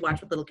movie to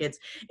watch with little kids,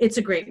 it's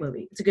a great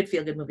movie. It's a good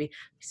feel-good movie.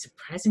 He's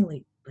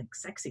surprisingly like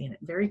sexy in it.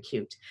 Very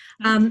cute.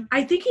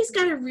 I think he's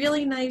got a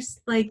really nice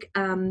like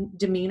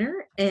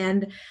demeanor,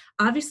 and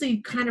obviously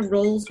kind of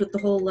rolls with the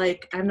whole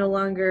like I'm no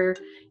longer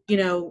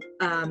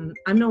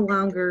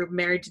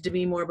married to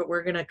Demi Moore, but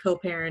we're gonna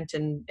co-parent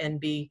and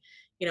be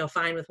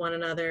fine with one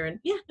another. And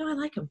yeah, no, I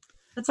like him.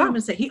 That's all I'm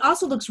gonna say. He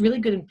also looks really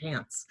good in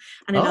pants.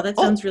 And I know that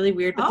sounds really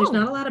weird, but there's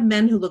not a lot of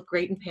men who look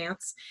great in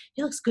pants.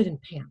 He looks good in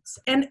pants.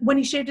 And when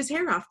he shaved his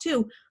hair off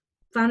too,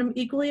 found him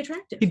equally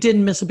attractive. He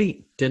didn't miss a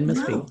beat. Didn't miss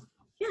a No. beat.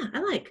 Yeah, I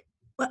like.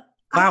 Well,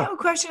 Wow. I have a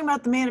question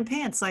about the man in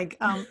pants. Like,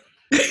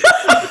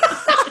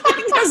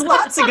 there's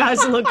lots of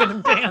guys who look good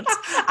in pants.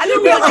 I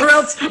don't know.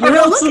 Or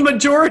else the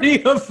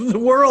majority of the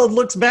world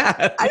looks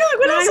bad. I know. Like,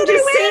 what else I'm are they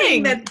just wearing?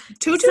 saying that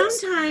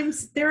Tutus?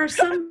 sometimes there are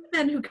some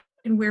men who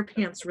can wear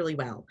pants really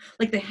well.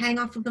 Like they hang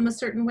off of them a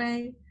certain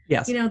way.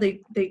 Yes. They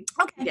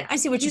Okay, yeah, I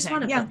see what you're he's saying.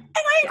 one of Yeah, them. and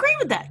I agree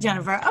with that,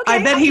 Jennifer. Okay,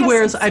 I bet he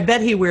guess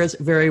wears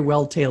very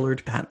well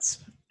tailored pants.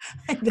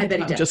 I I bet he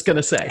I'm does. just gonna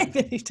I say.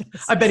 bet he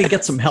does. I bet he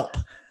gets some help.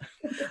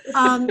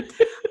 I'm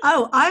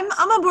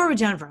on board with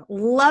Jennifer.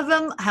 Love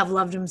him. Have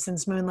loved him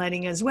since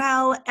Moonlighting as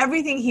well.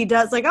 Everything he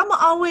does, like I'm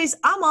always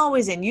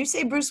in. You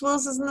say Bruce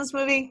Willis is in this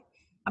movie,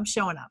 I'm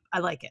showing up. I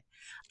like it.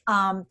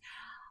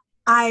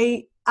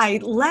 I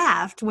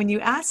laughed when you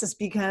asked this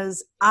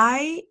because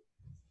I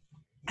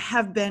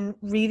have been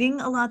reading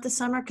a lot this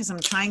summer because I'm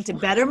trying to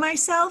better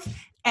myself,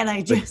 and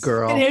I just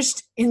girl.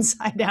 finished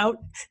Inside Out,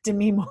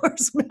 Demi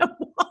Moore's memoir.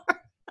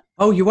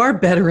 Oh, you are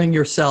bettering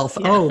yourself.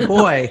 Yeah. Oh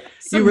boy, you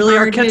Some really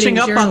are hard-hitting catching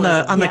up on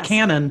the journalism.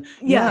 canon.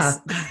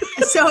 Yes.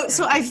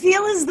 So I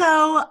feel as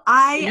though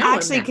I You know him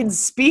actually now. can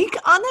speak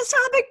on this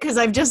topic because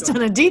I've just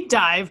done a deep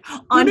dive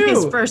on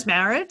his knew? first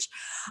marriage.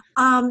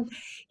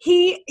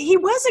 He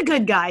was a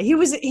good guy. He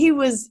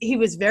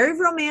was very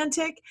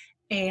romantic,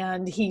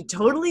 and he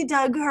totally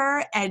dug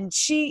her. And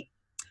she,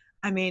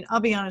 I mean,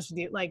 I'll be honest with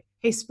you. Like,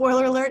 hey,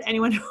 spoiler alert!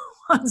 Anyone who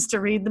wants to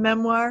read the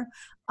memoir.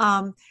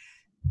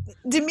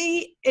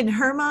 Demi, in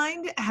her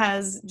mind,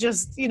 has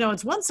just,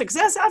 it's one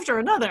success after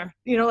another.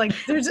 Like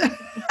there's,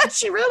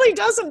 she really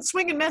doesn't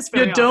swing and miss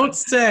very You often. don't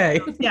say.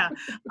 Yeah.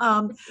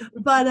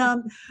 But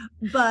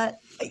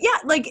yeah,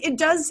 like it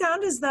does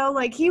sound as though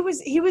like he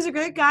was a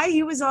great guy.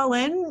 He was all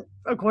in,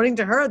 according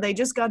to her. They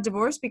just got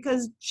divorced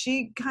because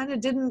she kind of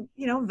didn't,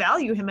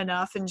 value him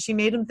enough, and she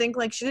made him think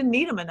like she didn't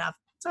need him enough.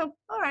 So,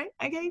 all right,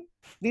 okay,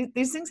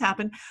 these things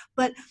happen.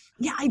 But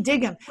yeah, I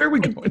dig him. Where are we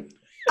going?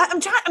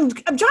 I'm trying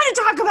to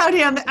talk about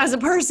him as a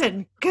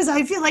person because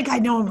I feel like I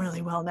know him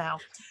really well now.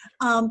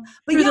 But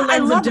Through yeah, the I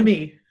lens love of him.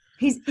 Demi.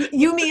 He's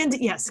you, me, and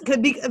yes,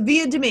 could be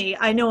via Demi.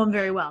 I know him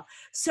very well.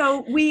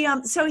 So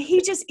so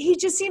he just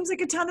seems like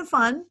a ton of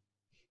fun.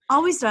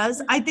 Always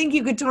does. I think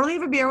you could totally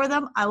have a beer with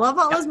him. I love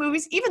all his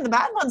movies, even the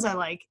bad ones I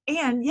like.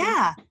 And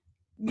yeah,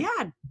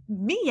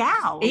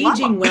 meow. Love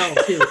Aging him. well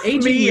too.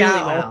 Aging really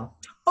Meow. well.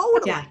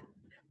 Totally. Yeah.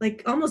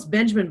 Like almost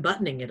Benjamin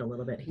Buttoning it a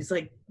little bit. He's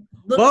like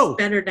looks Whoa.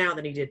 better now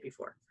than he did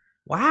before.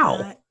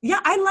 Wow. Yeah,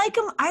 I like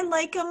him. I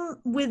like him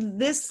with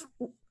this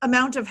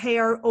amount of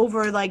hair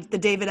over like the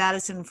David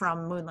Addison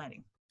from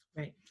Moonlighting.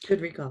 Right.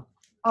 Good recall.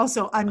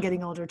 Also, I'm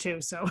getting older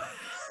too, so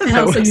And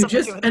also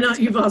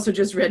Something you've also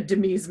just read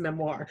Demi's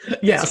memoir.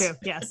 Yes. true.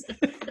 Yes.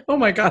 Oh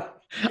my God.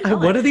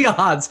 What are the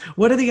odds?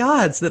 What are the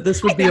odds that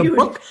this would be a You would-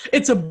 book?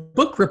 It's a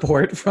book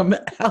report from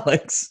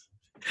Alex.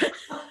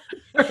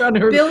 On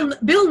her-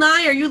 Bill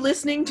Nye, are you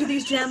listening to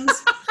these gems?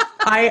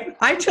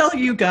 I tell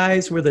you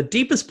guys where the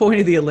deepest point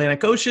of the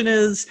Atlantic Ocean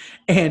is,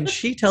 and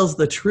she tells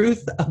the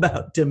truth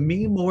about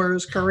Demi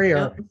Moore's career.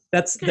 Yep.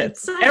 That's Good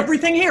size.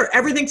 everything here.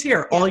 Everything's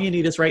here. All you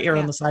need is right here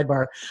on the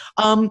sidebar.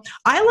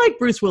 I like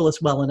Bruce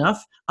Willis well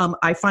enough.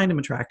 I find him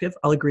attractive.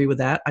 I'll agree with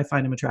that. I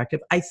find him attractive.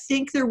 I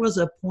think there was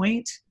a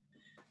point,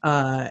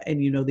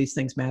 and these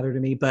things matter to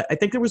me, but I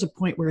think there was a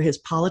point where his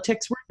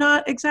politics were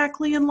not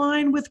exactly in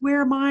line with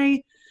where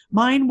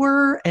mine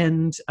were,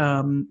 and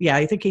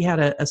I think he had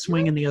a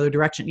swing in the other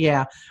direction.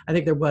 Yeah, I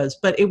think there was,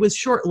 but it was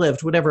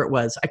short-lived, whatever it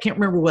was. I can't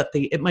remember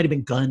it might have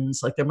been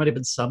guns, like there might have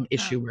been some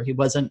issue where he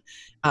wasn't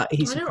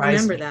he I surprised don't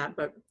remember me. that,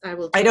 but I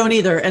will. I don't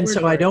either, and word so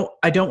for I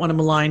it. don't want to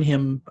malign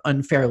him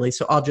unfairly,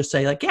 so I'll just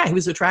say like, yeah, he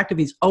was attractive.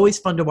 He's always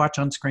fun to watch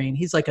on screen.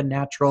 He's like a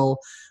natural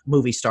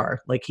movie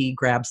star. Like he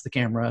grabs the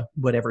camera,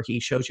 whatever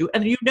he shows you,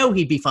 and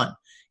he'd be fun.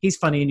 He's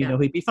funny,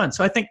 and he'd be fun.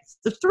 So I think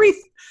the 3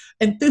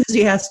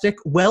 enthusiastic,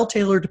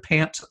 well-tailored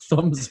pant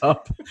thumbs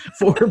up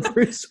for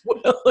Bruce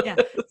Willis. Yeah.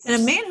 And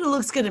a man who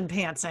looks good in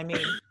pants, I mean,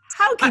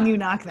 how can you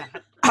knock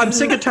that? I'm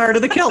sick and tired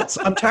of the kilts.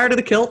 I'm tired of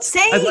the kilts.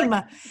 Same. I'd like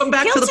to come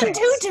back to the Kilts and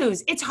pants.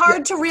 tutus. It's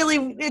hard to really,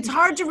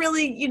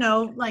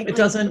 like, It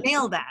doesn't-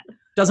 nail that.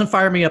 Doesn't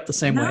fire me up the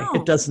same way. No,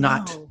 It does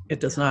not. no, It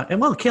does not. And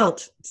well,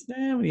 kilt,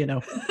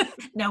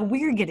 Now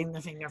we're getting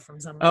the finger from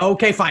somebody.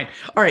 Okay, fine.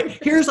 All right.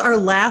 Here's our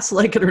last,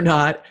 like it or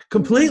not,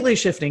 completely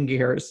shifting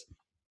gears.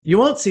 You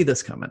won't see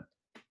this coming.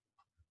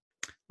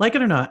 Like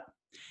it or not,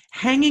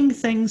 hanging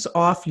things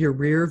off your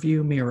rear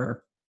view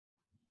mirror.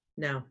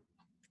 No.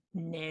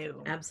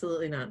 No.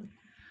 Absolutely not.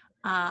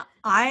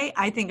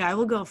 I think I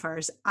will go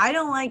first. I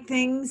don't like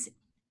things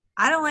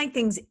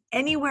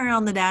anywhere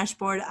on the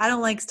dashboard. I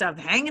don't like stuff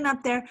hanging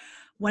up there.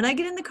 When I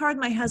get in the car with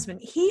my husband,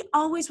 he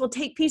always will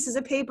take pieces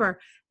of paper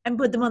and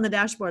put them on the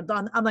dashboard.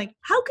 I'm like,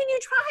 how can you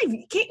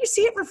drive? Can't you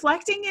see it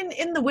reflecting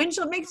in the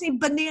windshield? It makes me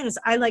bananas.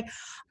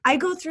 I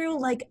go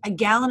through like a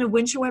gallon of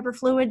windshield wiper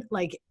fluid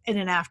like in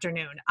an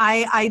afternoon.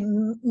 I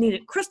need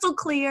it crystal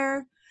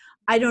clear.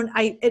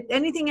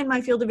 Anything in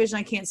my field of vision,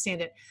 I can't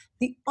stand it.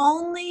 The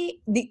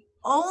only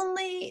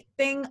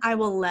thing I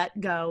will let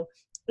go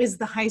is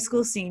the high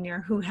school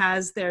senior who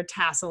has their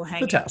tassel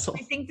hanging. The tassel.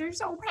 I think they're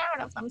so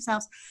proud of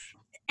themselves.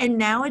 And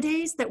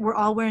nowadays that we're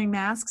all wearing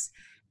masks,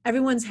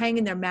 everyone's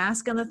hanging their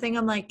mask on the thing.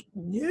 I'm like,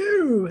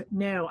 no,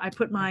 I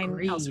put mine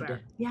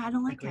elsewhere. Yeah, I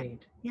don't like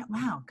it. Yeah,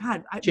 wow,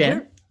 God.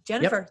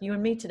 Jennifer, you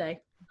and me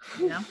today.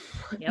 You know?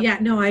 Yep. Yeah,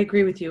 no, I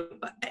agree with you.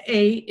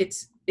 It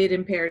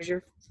impairs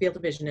your field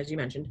of vision, as you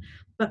mentioned.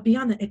 But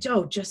beyond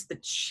that, just the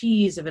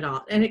cheese of it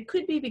all. And it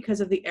could be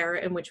because of the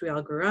era in which we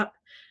all grew up,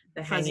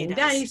 the Fuzzy hanging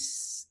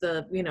dice,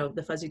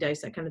 the fuzzy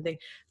dice, that kind of thing.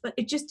 But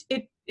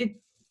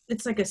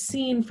it's like a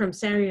scene from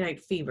Saturday Night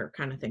Fever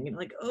kind of thing. You know,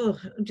 like,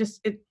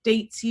 it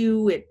dates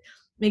you. It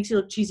makes you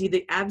look cheesy.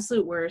 The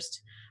absolute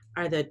worst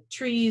are the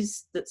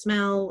trees that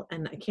smell,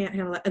 and I can't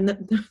handle that. And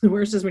the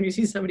worst is when you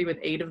see somebody with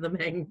 8 of them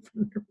hanging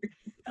from their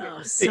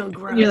Oh, so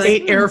gross. You're like,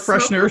 8 air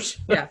fresheners.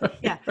 Yeah.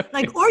 Yeah.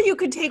 Like, or you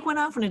could take one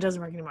off when it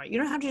doesn't work anymore. You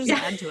don't have to just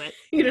add to it.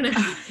 You don't know.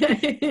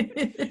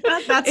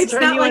 It's not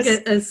strenuous.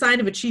 like a sign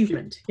of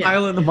achievement. Yeah.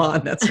 Piling them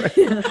on. That's right.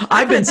 Yeah.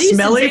 I've been Decent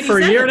smelly for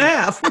a year and a 87.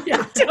 half.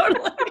 Yeah,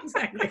 totally.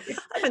 Exactly.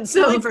 I've been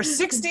smelling for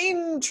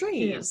 16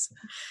 trees.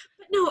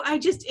 But no,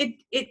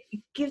 it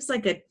gives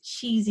like a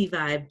cheesy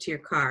vibe to your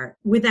car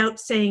without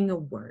saying a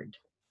word.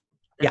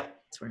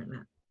 That's where I'm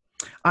at.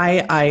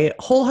 I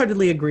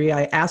wholeheartedly agree.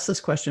 I asked this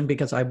question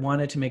because I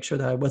wanted to make sure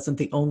that I wasn't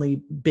the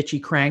only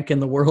bitchy crank in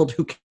the world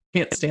who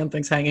can't stand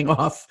things hanging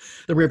off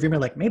the rearview mirror.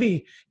 Like,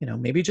 maybe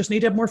you just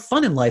need to have more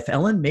fun in life,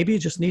 Ellen. Maybe you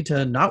just need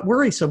to not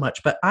worry so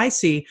much. But I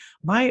see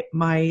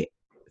my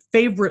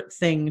favorite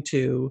thing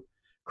to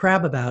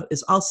crab about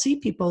is I'll see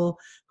people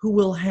who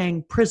will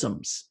hang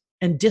prisms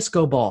and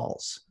disco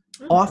balls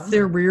off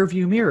their rear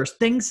view mirrors,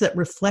 things that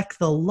reflect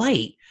the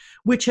light,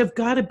 which have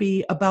got to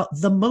be about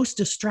the most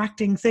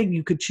distracting thing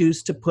you could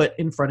choose to put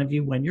in front of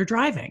you when you're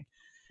driving.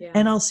 Yeah.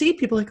 And I'll see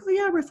people like, oh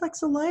yeah, it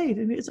reflects the light.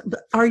 And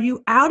are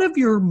you out of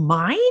your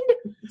mind?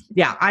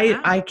 Yeah,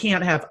 I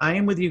can't have, I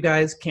am with you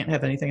guys, can't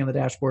have anything on the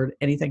dashboard,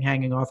 anything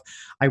hanging off.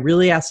 I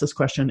really asked this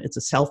question. It's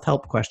a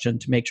self-help question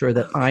to make sure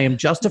that I am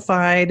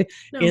justified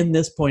in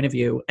this point of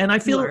view. And I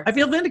feel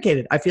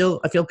vindicated. I feel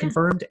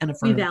confirmed and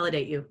affirmed. We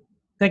validate you.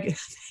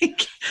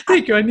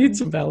 Thank you. I need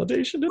some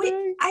validation today. Wait,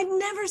 I've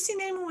never seen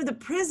anyone with a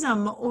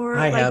prism or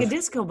a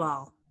disco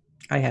ball.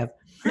 I have.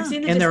 I've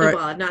seen the disco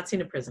ball. I've not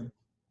seen a prism.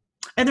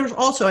 And there's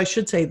also, I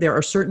should say, there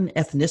are certain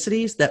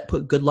ethnicities that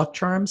put good luck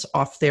charms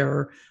off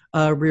their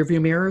rear view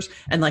mirrors.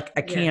 And like,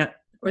 I can't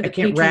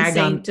rag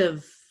on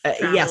of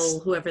travel,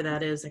 whoever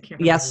that is. I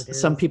can't remember who it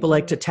is. Some people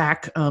like to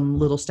tack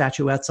little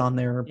statuettes on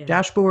their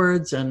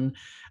dashboards, and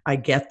I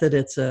get that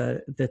it's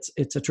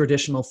a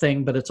traditional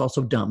thing, but it's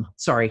also dumb.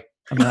 Sorry.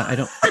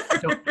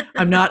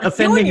 I'm not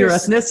offending your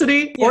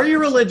ethnicity or your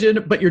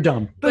religion, but you're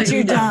dumb. But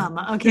you're dumb.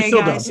 Okay,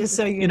 you're guys, dumb. just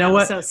so you know know.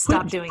 what? So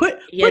stop doing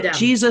it.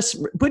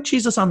 Put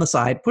Jesus on the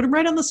side. Put him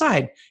right on the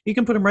side. You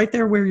can put him right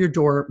there where your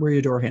door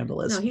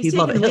handle is. No, he's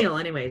taking the wheel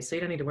anyway, so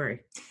you don't need to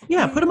worry.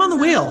 Yeah, put him on the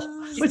wheel.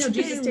 Jesus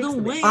takes the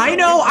wheel. I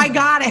know, I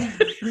got it.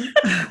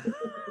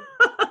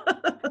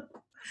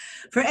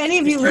 For any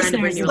of you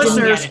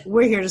listeners,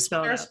 we're here to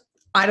spell it out.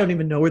 I don't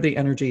even know where the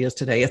energy is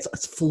today.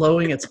 It's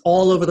flowing. It's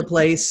all over the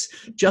place.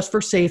 Just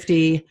for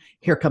safety,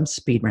 here comes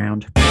Speed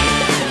Round.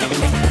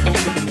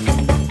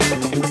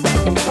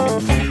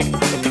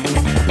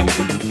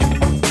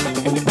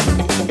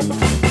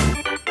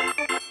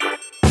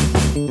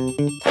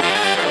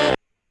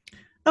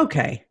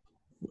 Okay.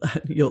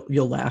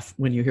 You'll laugh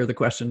when you hear the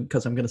question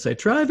because I'm going to say,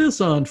 try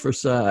this on for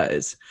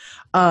size.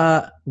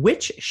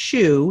 Which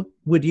shoe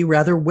would you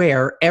rather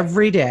wear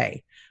every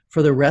day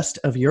for the rest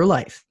of your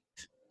life?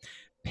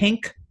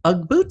 Pink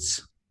Ugg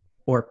boots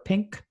or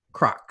pink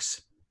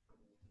Crocs?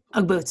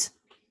 Ugg boots.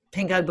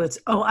 Pink Ugg boots.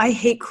 Oh, I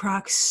hate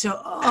Crocs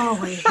I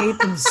hate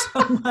them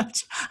so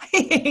much. I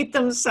hate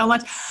them so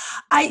much.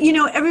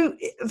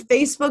 Every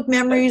Facebook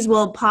memories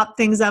will pop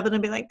things up and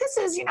I'll be like, this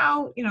is,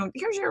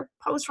 here's your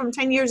post from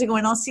 10 years ago.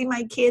 And I'll see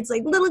my kids,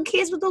 like little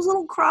kids with those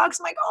little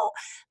Crocs. I'm like, oh,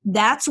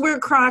 that's where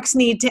Crocs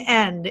need to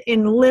end,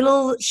 in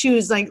little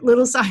shoes, like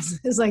little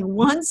sizes, like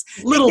once.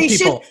 Little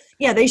people.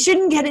 They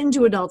shouldn't get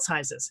into adult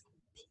sizes.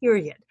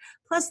 Period.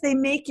 Plus, they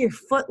make your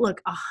foot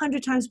look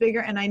 100 times bigger.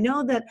 And I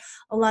know that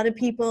a lot of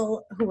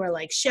people who are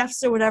like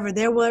chefs or whatever,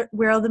 they wear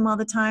them all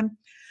the time.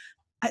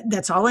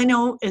 That's all I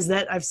know is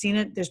that I've seen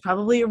it. There's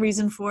probably a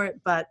reason for it,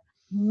 but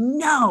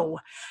no.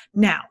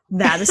 Now,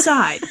 that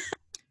aside,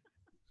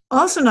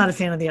 also not a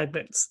fan of the Ugg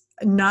boots.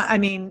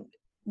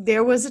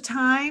 There was a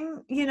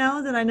time,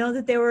 that I know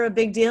that they were a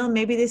big deal.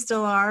 Maybe they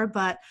still are,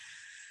 but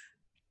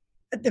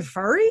They're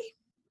furry.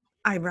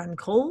 I run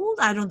cold.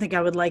 I don't think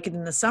I would like it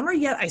in the summer,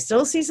 yet I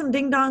still see some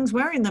ding dongs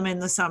wearing them in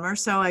the summer.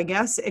 So I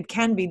guess it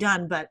can be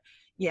done. But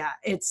yeah,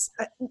 it's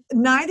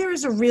neither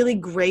is a really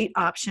great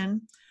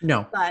option.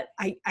 No. But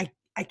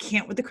I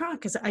can't with the Croc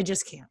because I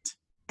just can't.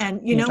 And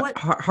you know what?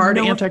 Hard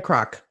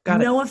anti-Croc.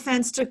 Got it. No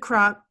offense to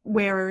Croc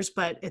wearers,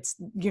 but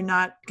you're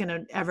not going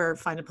to ever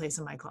find a place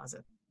in my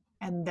closet.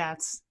 And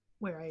that's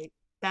where I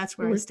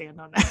stand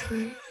on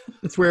that.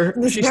 That's where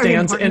she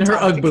stands in her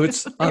Ugg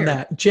boots on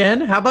that.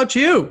 Jen, how about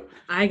you?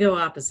 I go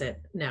opposite.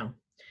 No.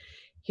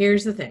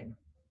 Here's the thing.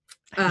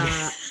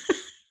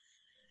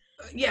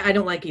 Yeah, I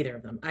don't like either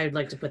of them. I'd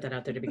like to put that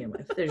out there to begin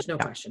with. There's no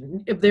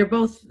question. If they're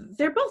both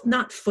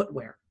not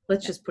footwear.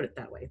 Let's just put it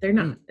that way. They're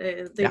not.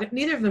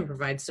 Neither of them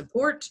provide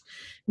support.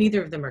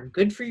 Neither of them are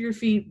good for your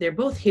feet. They're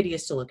both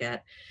hideous to look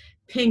at.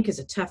 Pink is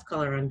a tough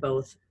color on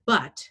both,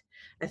 but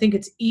I think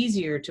it's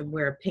easier to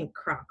wear a pink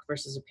Croc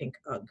versus a pink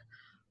Ugg.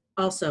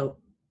 Also,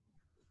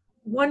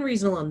 one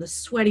reason alone, the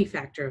sweaty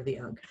factor of the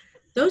Ugg.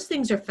 Those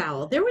things are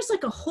foul. There was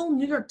like a whole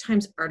New York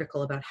Times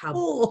article about how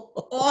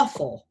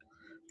awful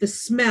the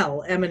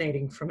smell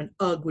emanating from an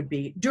Ugg would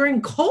be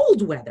during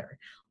cold weather,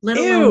 let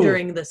alone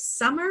during the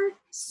summer.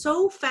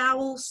 So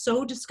foul,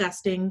 so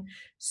disgusting,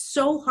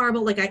 so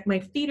horrible. Like my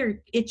feet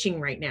are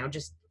itching right now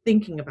just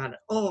thinking about it.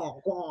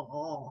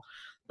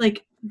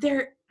 Like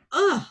they're,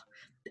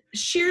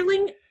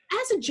 shearling,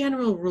 as a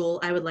general rule,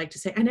 I would like to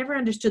say, I never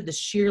understood the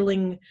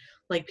shearling,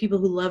 like people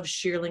who love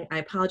shearling. I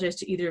apologize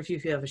to either of you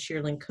if you have a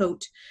shearling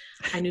coat.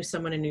 I knew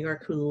someone in New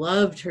York who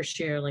loved her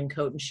shearling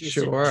coat, and she used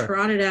to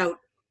trot it out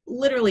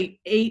literally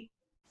 8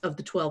 of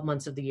the 12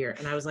 months of the year.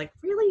 And I was like,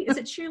 really? Is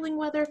it shearling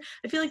weather?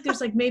 I feel like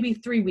there's like maybe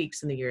 3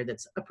 weeks in the year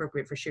that's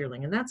appropriate for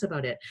shearling, and that's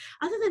about it.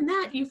 Other than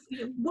that, you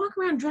walk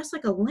around dressed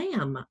like a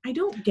lamb. I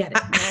don't get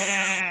it.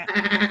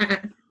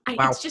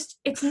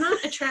 It's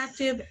not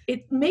attractive.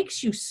 It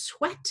makes you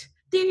sweat.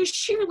 There's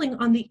shearling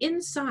on the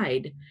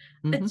inside.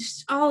 Mm-hmm. It's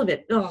just all of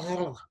it.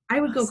 Oh, I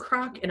would go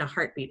Croc in a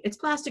heartbeat. It's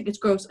plastic. It's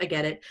gross. I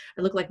get it.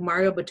 I look like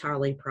Mario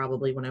Batali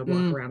probably when I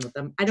walk around with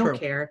them. I don't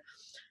care.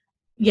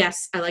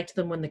 Yes, I liked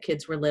them when the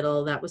kids were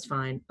little. That was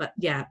fine. But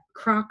yeah,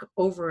 Croc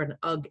over an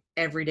Ugg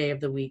every day of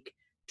the week,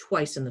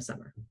 twice in the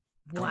summer.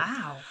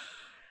 Wow.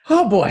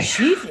 Oh boy.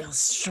 She feels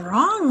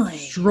strongly.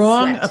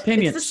 Strong Sweat.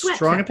 opinions. It's the sweat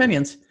Strong factor.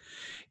 opinions.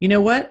 You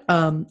know what?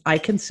 I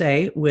can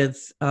say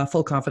with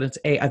full confidence,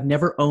 I've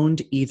never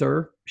owned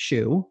either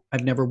shoe.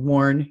 I've never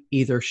worn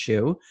either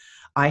shoe.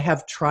 I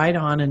have tried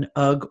on an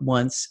Ugg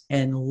once,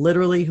 and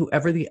literally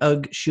whoever the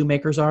Ugg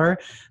shoemakers are,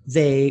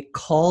 they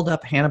called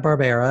up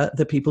Hanna-Barbera,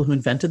 the people who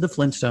invented the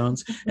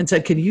Flintstones, and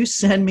said, can you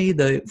send me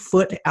the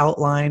foot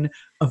outline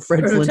of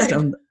Fred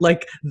Flintstone?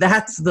 Like,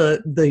 that's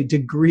the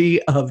degree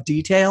of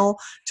detail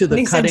to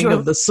the cutting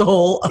of the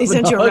sole of They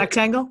sent you a Ugg.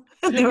 rectangle?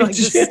 They were like,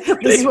 this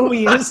is what we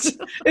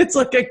used. It's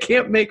like I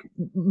can't make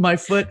my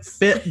foot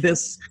fit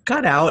this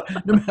cutout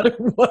no matter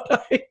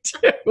what I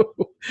do.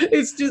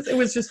 It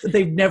was just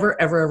they've never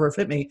ever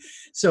fit me.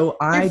 So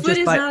Your foot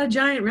is not a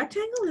giant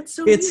rectangle? That's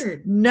so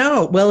weird.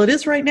 No, well, it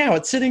is right now.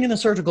 It's sitting in a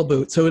surgical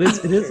boot, so it is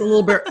a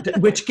little bit,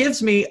 which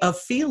gives me a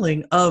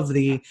feeling of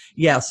the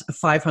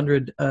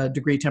 500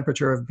 degree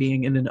temperature of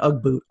being in an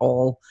Ugg boot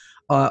all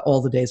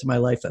the days of my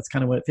life. That's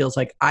kind of what it feels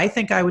like. I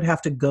think I would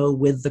have to go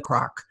with the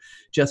Croc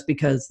just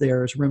because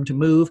there's room to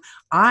move.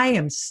 I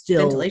am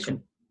still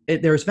ventilation.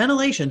 There's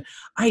ventilation.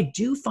 I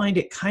do find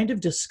it kind of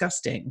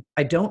disgusting.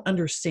 I don't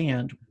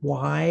understand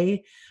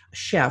why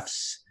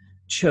chefs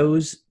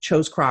chose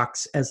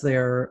Crocs as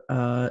their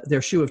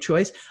shoe of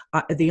choice.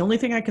 The only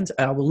thing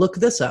I will look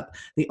this up.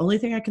 The only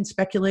thing I can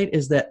speculate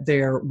is that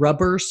they're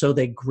rubber, so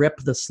they grip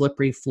the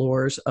slippery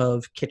floors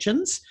of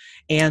kitchens,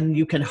 and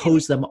you can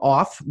hose them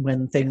off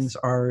when things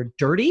are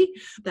dirty.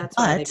 That's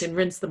why they can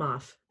rinse them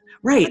off.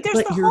 Right, But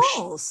there's the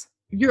holes.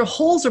 Your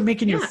holes are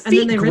making your feet and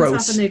then they gross.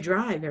 rinse off and they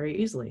dry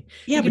very easily.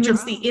 Yeah, you can but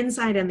rinse the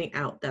inside and the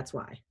out. That's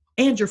why.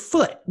 And your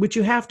foot, which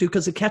you have to,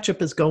 because the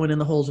ketchup is going in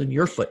the holes in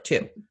your foot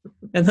too.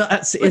 And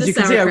as you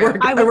can see, I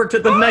worked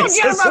at the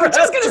nicest I was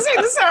just going to restaurant.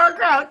 say the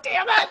sauerkraut.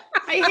 Damn it!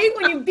 I hate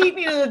when you beat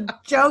me to the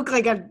joke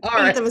like an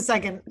eighth of a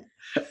second.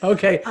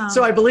 Okay,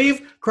 so I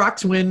believe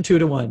Crocs win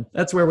 2-1.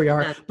 That's where we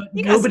are. But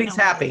You guys nobody's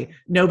know happy.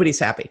 Nobody's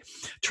happy.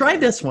 Try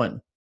this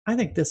one. I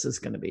think this is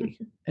going to be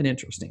an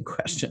interesting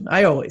question.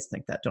 I always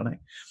think that, don't I?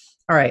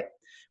 All right.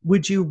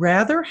 Would you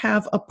rather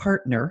have a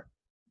partner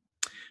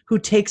who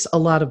takes a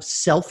lot of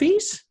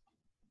selfies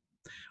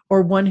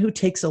or one who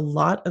takes a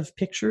lot of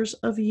pictures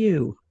of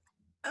you?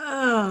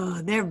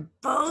 Oh, they're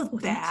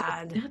both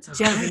bad. that's a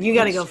Jennifer, hard you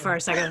got to go question.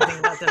 first. I got to think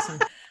about this one.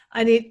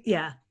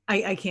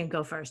 I can't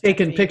go first. Taking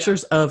Jennifer, you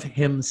pictures of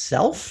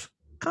himself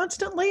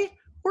constantly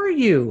or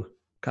you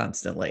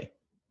constantly?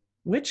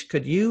 Which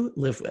could you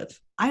live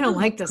with? go. I don't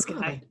like this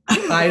guy.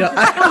 I don't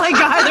like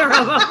either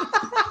of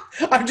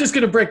them. I'm just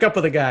going to break up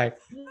with a guy.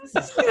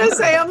 I'm gonna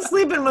say I'm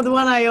sleeping with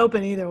one eye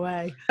open either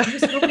way. I'm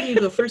just hoping you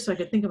go first so I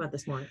could think about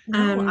this more.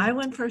 No, I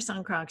went first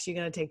on Crocs. You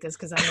got to take this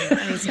because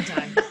I need some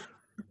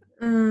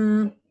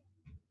time.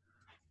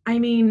 I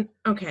mean,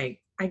 okay,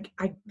 I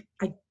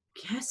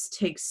guess,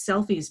 take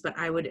selfies, but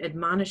I would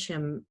admonish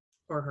him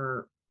or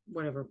her,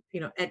 whatever,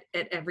 at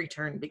every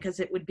turn, because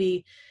it would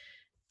be,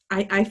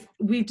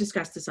 we've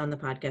discussed this on the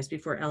podcast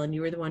before, Ellen,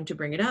 you were the one to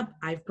bring it up.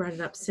 I've brought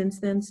it up since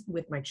then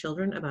with my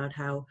children about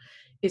how,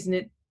 isn't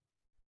it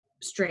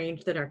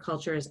strange that our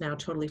culture is now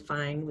totally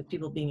fine with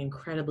people being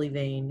incredibly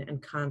vain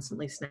and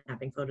constantly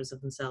snapping photos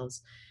of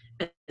themselves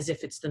as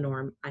if it's the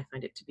norm. I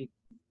find it to be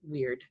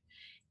weird.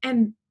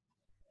 And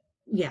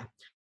yeah,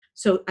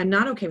 so I'm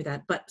not okay with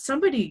that, but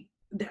somebody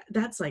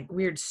that's like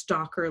weird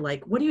stalker,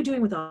 like, what are you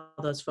doing with all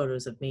those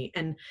photos of me?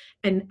 And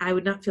I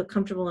would not feel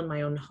comfortable in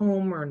my own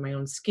home or in my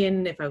own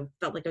skin if I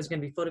felt like I was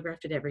going to be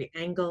photographed at every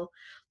angle.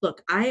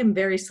 Look, I am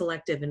very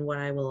selective in what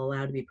I will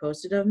allow to be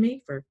posted of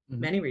me for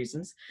many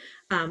reasons.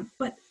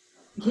 But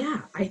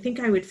yeah, I think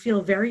I would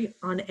feel very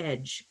on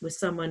edge with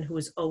someone who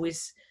is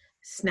always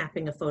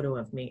snapping a photo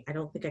of me. I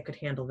don't think I could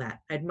handle that.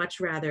 I'd much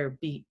rather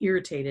be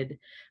irritated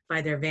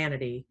by their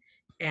vanity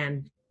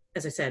and,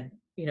 as I said,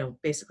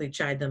 basically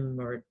chide them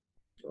or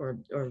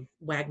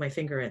wag my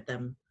finger at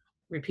them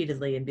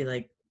repeatedly and be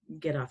like,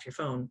 get off your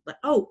phone. But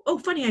oh,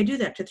 funny, I do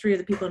that to 3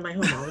 other people in my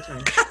home all the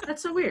time.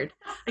 That's so weird.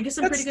 I guess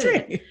I'm pretty good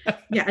at it.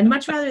 Yeah, and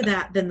much rather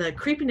that than the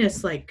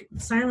creepiness, like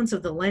Silence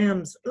of the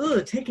Lambs,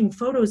 taking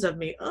photos of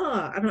me.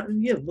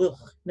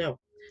 No,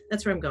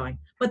 that's where I'm going.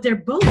 But they're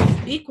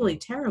both equally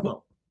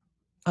terrible.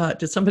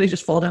 Did somebody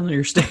just fall down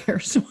your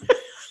stairs?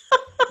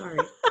 Sorry.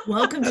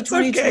 Welcome to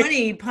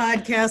 2020,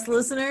 podcast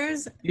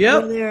listeners.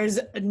 Yep. Where there's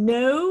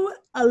no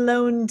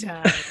alone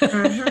time.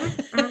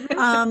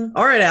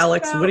 All right,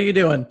 Alex, what are you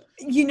doing?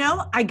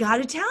 I got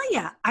to tell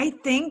you, I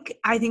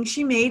think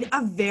she made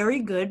a very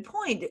good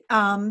point.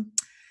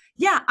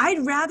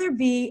 I'd rather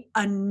be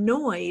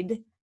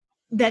annoyed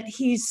that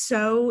he's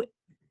so,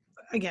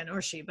 again,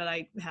 or she, but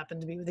I happen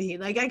to be with the he.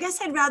 Like, I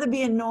guess I'd rather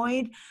be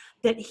annoyed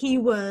that he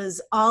was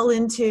all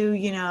into,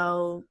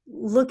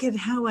 look at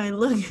how I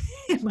look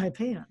in my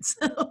pants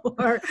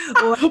or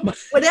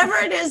whatever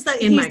it is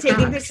that he's taking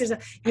Crocs. Pictures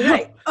of. You're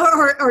right.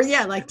 Or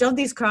yeah, like, don't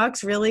these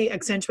Crocs really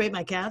accentuate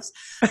my calves?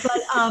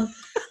 But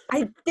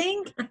I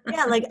think,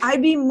 like,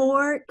 I'd be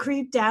more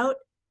creeped out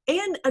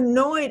and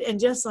annoyed and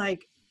just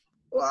like,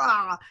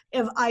 wow,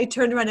 if I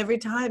turned around every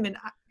time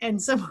and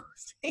someone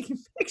was taking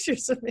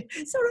pictures of me.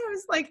 So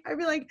I'd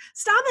be like,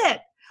 stop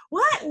it.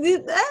 What?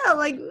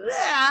 Like,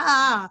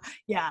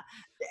 yeah.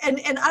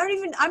 And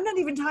I'm not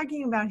even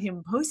talking about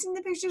him posting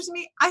the pictures of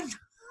me. I'm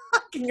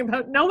talking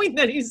about knowing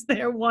that he's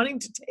there wanting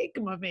to take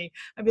them of me.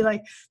 I'd be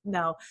like,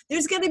 no,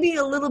 there's going to be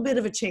a little bit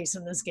of a chase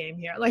in this game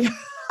here. Like,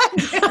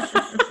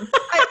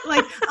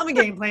 I'm a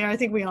game player. I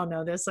think we all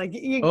know this. Like,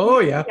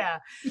 yeah.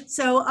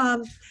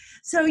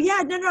 So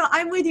yeah, no,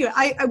 I'm with you.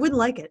 I wouldn't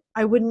like it.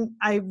 I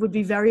would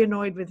be very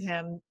annoyed with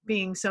him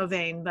being so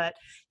vain, but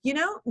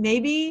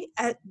maybe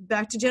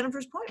back to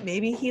Jennifer's point,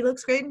 maybe he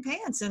looks great in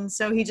pants. And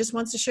so he just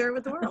wants to share it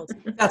with the world.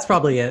 That's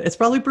probably it. It's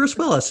probably Bruce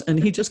Willis,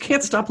 and he just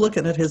can't stop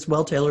looking at his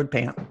well-tailored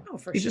pant. Oh,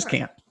 for sure. He just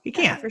can't. He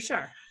can't. Yeah, for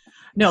sure.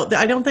 No,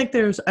 I don't think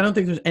there's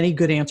any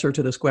good answer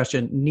to this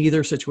question.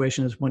 Neither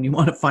situation is one you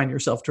want to find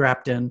yourself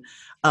trapped in.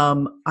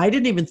 I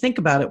didn't even think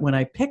about it when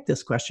I picked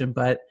this question,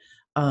 but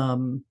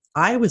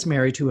I was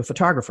married to a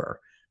photographer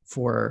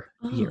for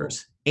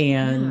years,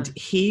 and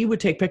he would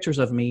take pictures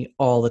of me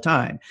all the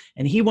time,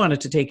 and he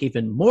wanted to take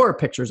even more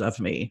pictures of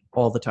me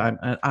all the time.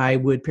 And I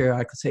would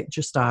periodically say,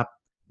 just stop.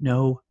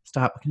 No,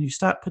 stop. Can you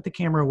stop? Put the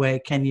camera away.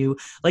 Can you?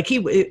 Like, he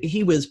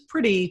was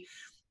pretty,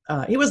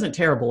 he wasn't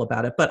terrible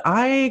about it, but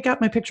I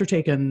got my picture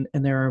taken,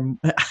 and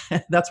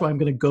that's why I'm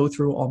going to go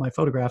through all my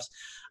photographs.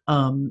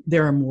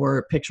 There are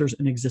more pictures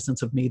in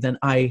existence of me than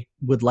I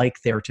would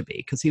like there to be,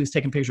 because he was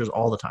taking pictures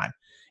all the time.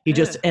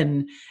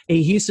 And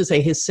he used to say,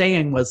 his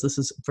saying was, this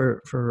is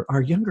for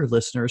our younger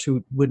listeners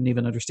who wouldn't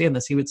even understand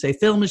this. He would say,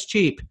 film is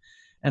cheap.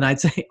 And I'd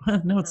say, well,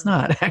 no, it's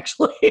not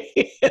actually.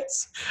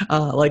 It's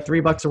like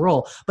 $3 a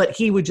roll, but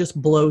he would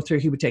just blow through.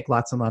 He would take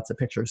lots and lots of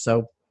pictures.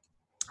 So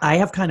I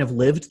have kind of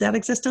lived that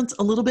existence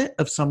a little bit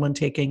of someone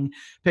taking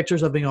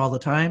pictures of me all the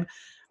time.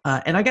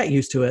 And I got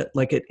used to it.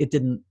 Like it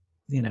didn't,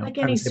 like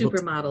any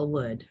supermodel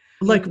would.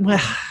 Like, well,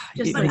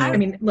 just like, I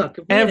mean, look,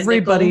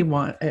 everybody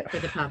want for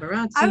the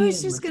paparazzi. I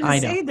was just going to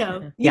say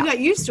though, you got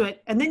used to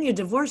it, and then you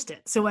divorced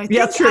it. So I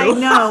think I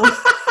know.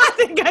 I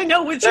think I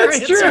know what your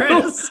answer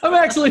is. I'm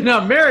actually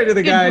not married to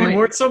the guy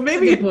anymore, so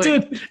maybe it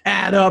did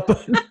add up.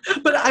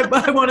 But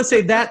I want to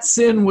say that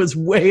sin was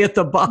way at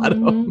the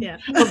bottom. Yeah,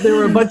 there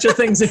were a bunch of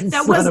things in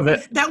front of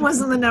it. That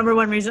wasn't the number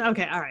one reason.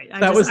 Okay, all right.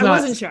 I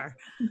wasn't sure.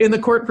 In the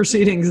court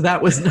proceedings,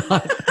 that was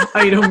not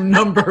item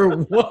number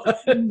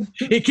one.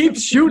 He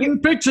keeps shooting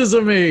pictures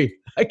of me.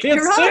 I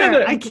can't stand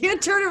it. I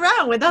can't turn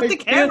around without the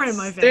camera in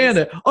my face. Stand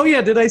it. Oh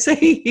yeah, did I say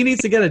he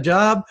needs to get a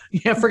job?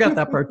 Yeah, I forgot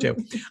that part too.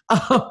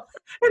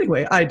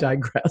 Anyway, I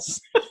digress.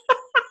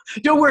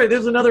 Don't worry,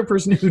 there's another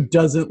person who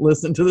doesn't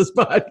listen to this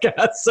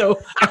podcast, so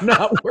I'm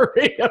not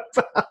worried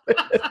about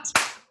it.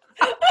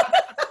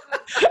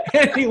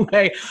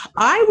 Anyway,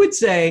 I would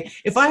say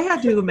if I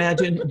had to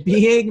imagine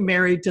being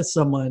married to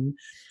someone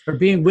or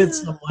being with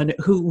someone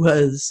who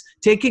was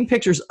taking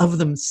pictures of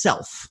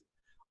themselves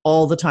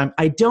all the time.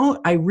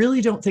 I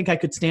really don't think I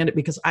could stand it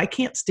because I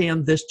can't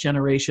stand this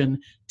generation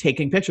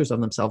taking pictures of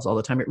themselves all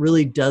the time. It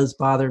really does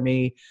bother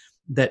me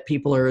that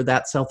people are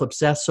that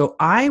self-obsessed. So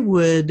I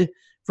would,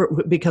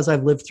 because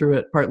I've lived through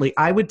it partly,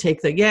 I would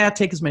take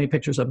as many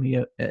pictures of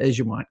me as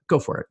you want. Go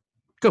for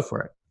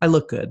it. I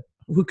look good.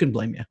 Who can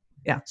blame you?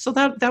 Yeah. So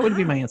that would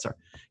be my answer.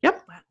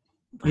 Yep. Wow.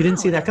 You didn't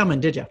see that coming,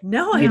 did you?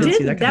 No, You I didn't see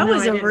didn't. that That coming?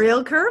 was No, I a didn't.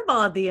 real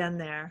curveball at the end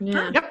there.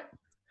 Yeah. Yep.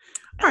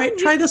 All right,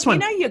 try this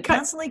one. You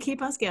constantly keep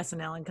us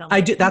guessing, Ellen. Come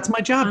I do. That's my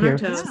job On our here.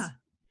 toes. Yeah.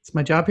 It's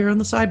my job here on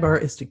the sidebar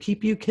is to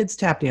keep you kids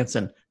tap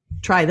dancing.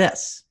 Try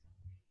this.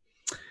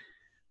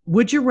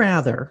 Would you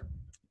rather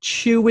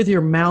chew with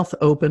your mouth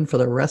open for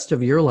the rest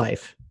of your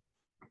life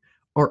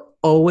or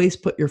always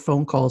put your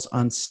phone calls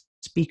on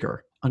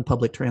speaker on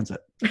public transit?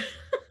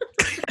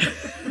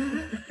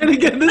 And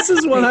again, this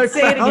is what I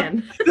Say it found.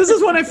 again. This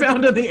is what I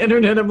found on the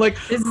internet. I'm like,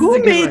 This is a who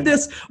good made one.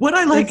 this? What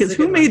I like This is is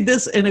a who good made one.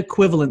 this an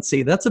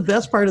equivalency. That's the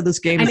best part of this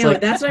game. I It's know.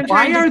 like, That's what I'm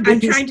why trying are to. I'm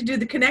these- trying to do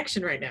the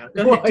connection right now.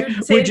 Go Why-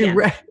 ahead. Say it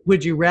again.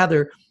 would you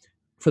rather,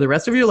 for the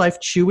rest of your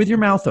life, chew with your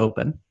mouth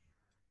open,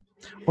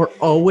 or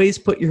always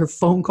put your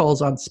phone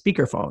calls on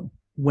speakerphone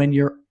when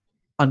you're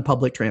on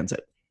public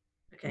transit?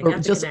 Okay, Or got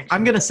the just, connection.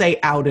 I'm going to say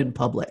out in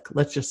public.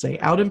 Let's just say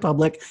out in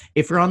public.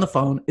 If you're on the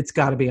phone, it's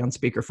got to be on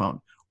speakerphone,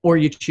 or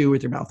you chew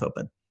with your mouth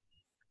open.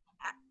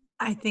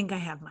 I think I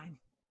have mine.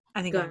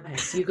 I think Go I have mine.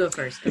 ahead. You go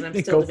first because I'm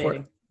Go still for it.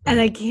 debating.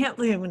 And I can't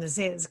believe I'm going to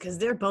say this because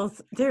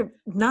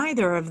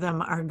neither of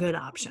them are good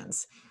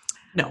options.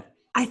 No.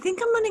 I think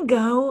I'm going to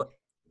go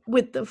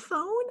with the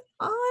phone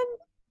on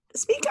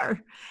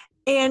speaker.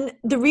 And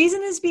the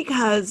reason is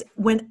because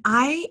when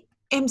I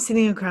am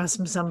sitting across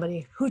from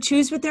somebody who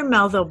chews with their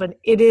mouth open,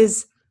 it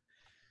is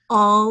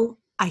all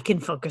I can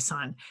focus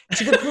on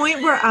to the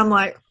point where I'm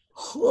like,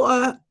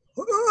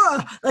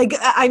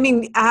 I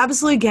mean,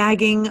 absolutely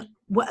gagging,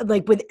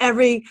 like with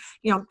every,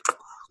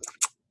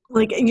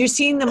 like you're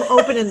seeing them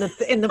open in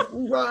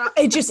the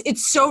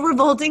it's so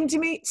revolting to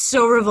me,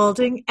 so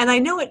revolting. And I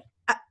know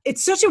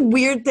it's such a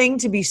weird thing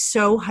to be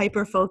so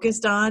hyper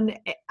focused on.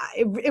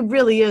 It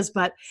really is,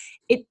 but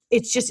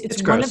it's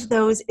one gross. of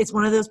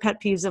those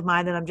pet peeves of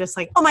mine that I'm just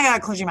like, oh my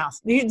God, close your mouth.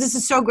 This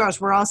is so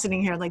gross. We're all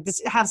sitting here like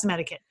this. Have some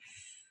etiquette.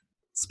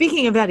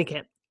 Speaking of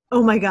etiquette,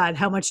 oh my God,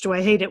 how much do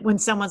I hate it when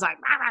someone's like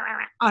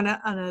on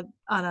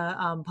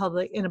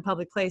a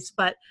public place?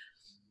 But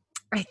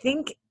I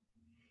think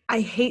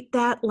I hate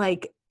that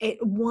like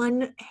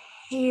one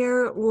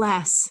hair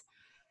less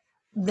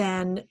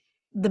than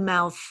the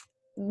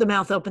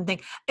mouth open thing.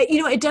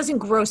 It doesn't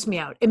gross me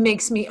out. It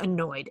makes me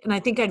annoyed. And I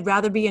think I'd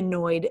rather be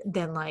annoyed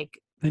than like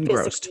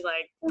Engrossed. physically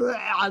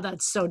like,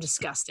 that's so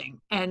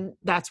disgusting. And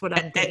that's what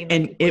I'm thinking.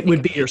 And it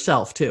would be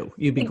yourself too.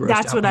 You'd be grossed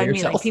That's out what by I mean.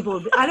 yourself.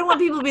 Like I don't want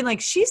people being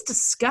like, she's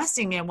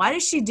disgusting, man. Why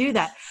does she do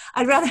that?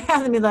 I'd rather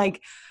have them be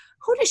like,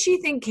 who does she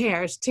think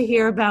cares to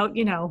hear about,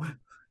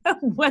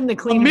 when the I'll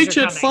cleaners meet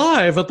you are at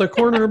coming? 5 at the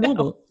corner of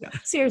Mobile. Yeah.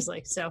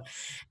 Seriously. So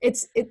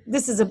this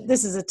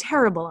is a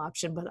terrible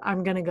option, but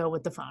I'm going to go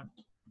with the phone.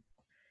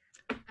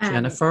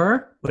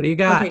 Jennifer, what do you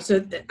got? Okay, so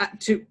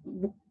to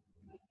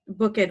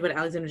bookend what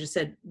Alexander just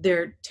said,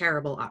 they're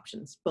terrible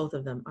options. Both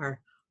of them are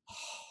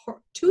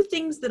two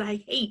things that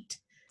I hate.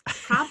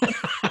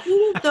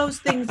 Two of those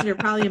things that are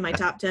probably in my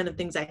top 10 of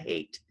things I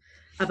hate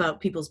about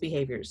people's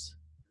behaviors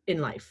in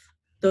life.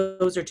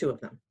 Those are two of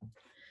them.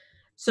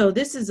 So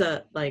this is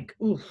a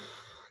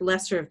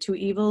lesser of two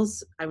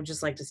evils. I would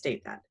just like to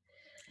state that.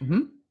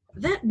 Mm-hmm.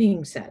 That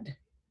being said,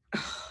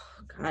 oh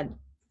God,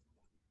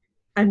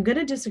 I'm going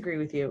to disagree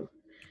with you,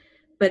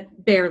 but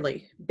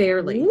barely.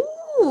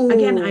 Ooh.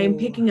 Again, I am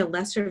picking a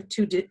lesser of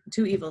two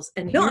evils.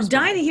 And No, I'm here's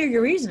dying why. to hear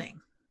your reasoning.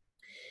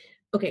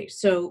 Okay,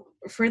 so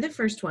for the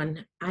first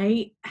one,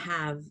 I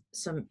have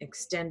some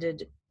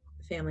extended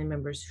family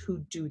members who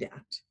do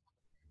that.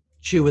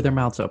 Chew with their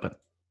mouths open.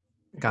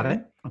 Got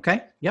it?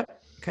 Okay.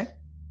 Yep. Okay.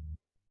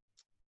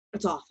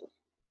 It's awful.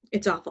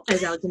 It's awful.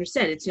 As Alexander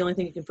said, it's the only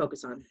thing you can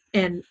focus on.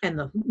 And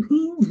the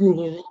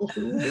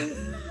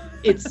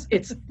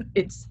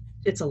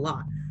it's a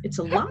lot. It's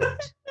a lot.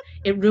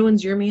 It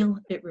ruins your meal.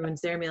 It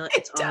ruins their meal.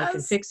 It's all I can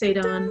fixate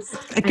on.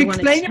 I want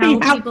to tell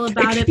people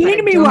about it. Explain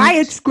to me why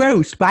it's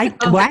gross. Why?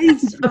 Why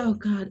is Oh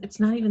God, it's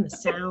not even the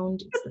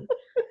sound.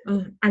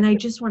 And I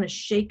just want to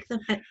shake the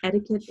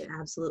etiquette.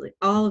 Absolutely,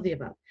 all of the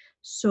above.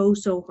 So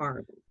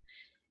horrible.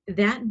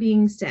 That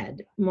being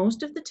said,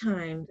 most of the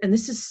time, and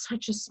this is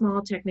such a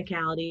small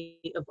technicality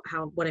of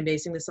what I'm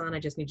basing this on. I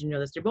just need you to know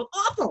this. They're both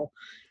awful.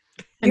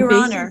 I'm Your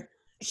basing- Honor,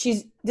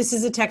 this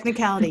is a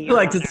technicality. I Your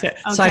like to Honor. say,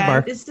 Okay?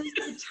 sidebar. This is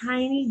the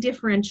tiny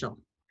differential.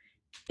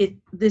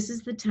 This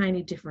is the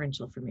tiny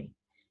differential for me,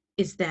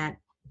 is that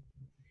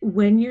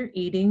when you're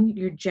eating,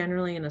 you're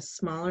generally in a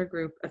smaller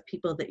group of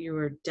people that you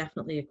are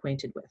definitely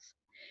acquainted with.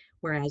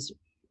 Whereas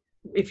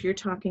if you're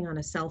talking on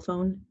a cell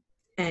phone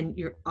and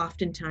you're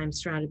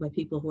oftentimes surrounded by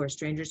people who are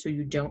strangers who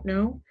you don't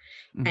know,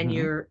 and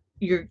Mhm.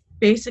 you're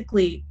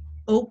basically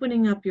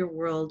opening up your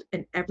world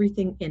and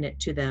everything in it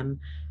to them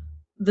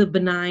the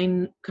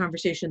benign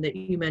conversation that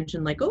you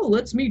mentioned, like, oh,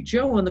 let's meet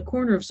Joe on the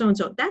corner of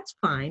so-and-so. That's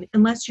fine,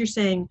 unless you're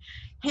saying,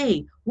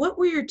 hey, what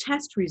were your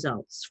test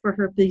results for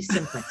herpes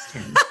simplex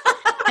 10?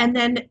 And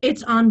then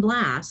it's on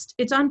blast.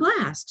 It's on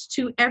blast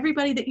to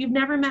everybody that you've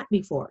never met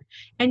before.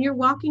 And you're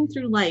walking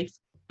through life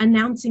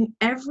announcing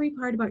every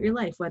part about your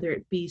life, whether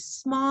it be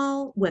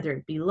small, whether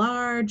it be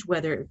large,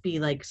 whether it be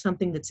like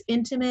something that's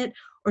intimate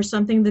or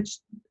something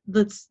that's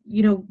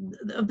you know,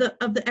 of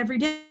the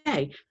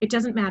everyday. It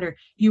doesn't matter.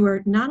 You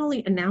are not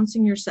only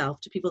announcing yourself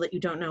to people that you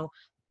don't know,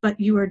 but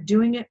you are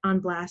doing it on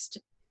blast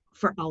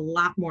for a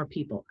lot more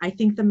people. I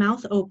think the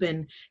mouth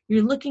open,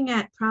 you're looking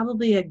at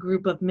probably a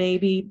group of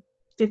maybe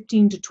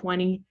 15 to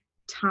 20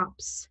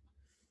 tops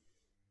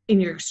in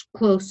your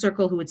close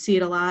circle who would see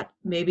it a lot,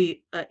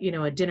 maybe you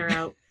know, a dinner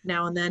out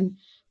now and then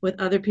with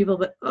other people.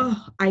 But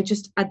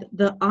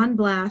the on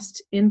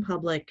blast in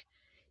public,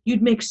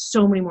 you'd make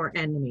so many more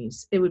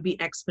enemies. It would be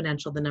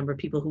exponential, the number of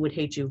people who would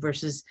hate you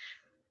versus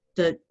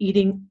the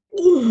eating,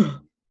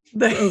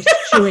 gross,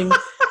 chewing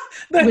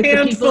the with the people in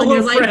handful your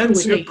of life who friends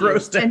would you're hate you.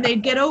 grossed out. And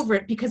they'd get over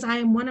it, because I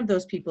am one of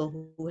those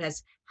people who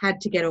has had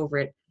to get over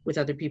it with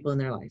other people in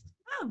their life.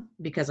 Oh,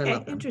 Because I okay,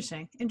 love them.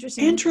 interesting.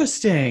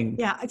 Interesting.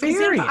 Yeah, 'cause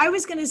Very. I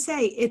was going to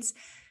say, it's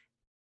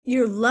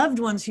your loved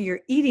ones who you're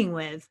eating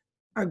with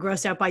are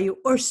grossed out by you,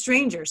 or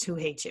strangers who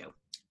hate you.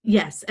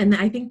 Yes, and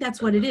I think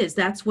that's what it is.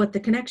 That's what the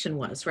connection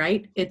was,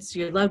 right? It's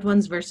your loved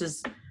ones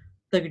versus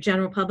the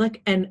general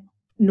public. And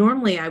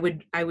normally I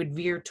would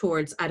veer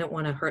towards, I don't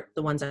want to hurt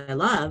the ones I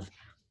love,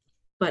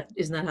 but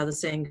isn't that how the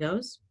saying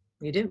goes?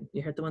 You do.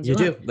 You hurt the ones You you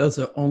do. love. Those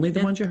are only the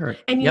Yeah. ones you hurt.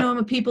 And you Yep. know, I'm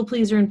a people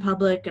pleaser in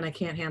public, and I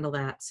can't handle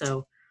that.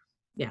 So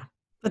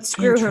But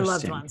screw her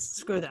loved Interesting. ones.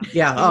 Screw them.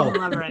 Yeah. You don't Oh,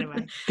 love her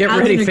anyway. get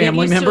Alexander, ready, get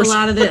family used to members. a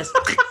lot of this.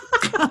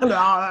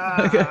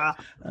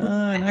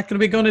 I'm not going to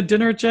be going to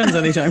dinner at Jen's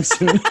anytime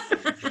soon.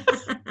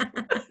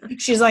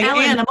 She's like,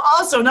 Ellen. and I'm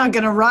also not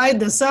going to ride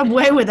the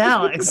subway with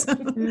Alex.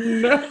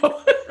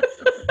 No.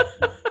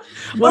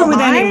 Or with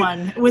I-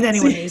 anyone. With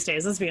anyone these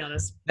days, let's be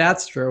honest.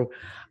 That's true.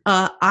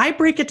 I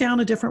break it down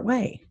a different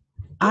way.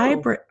 I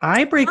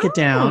break it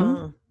down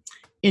Oh.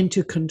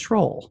 into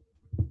control.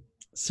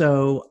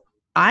 So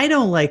I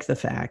don't like the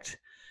fact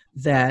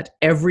that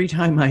every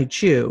time I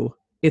chew,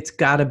 it's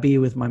got to be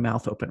with my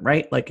mouth open,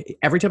 right? Like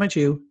every time I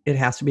chew, it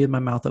has to be with my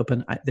mouth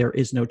open. There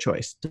is no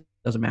choice.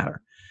 Doesn't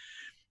matter.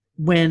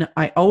 When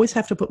I always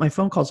have to put my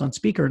phone calls on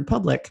speaker in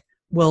public,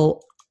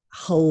 well,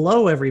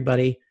 hello,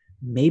 everybody.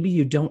 Maybe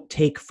you don't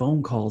take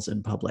phone calls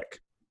in public.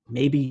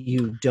 Maybe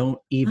you don't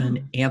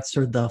even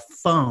answer the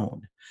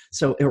phone.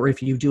 So, or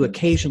if you do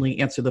occasionally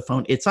answer the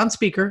phone, it's on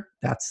speaker.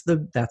 That's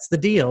the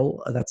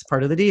deal. That's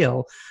part of the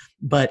deal.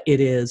 But it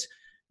is,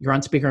 you're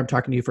on speaker. I'm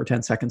talking to you for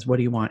 10 seconds. What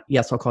do you want?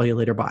 Yes, I'll call you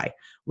later. Bye.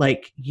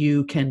 Like,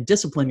 you can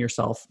discipline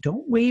yourself.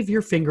 Don't wave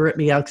your finger at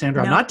me,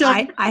 Alexandra. I'm No, not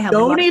done. I have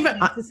Don't a lot even-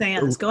 to say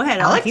on this. Go ahead,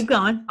 Alex? Alex. Keep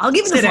going. I'll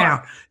give you the Sit floor.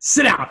 down.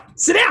 Sit down.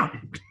 Sit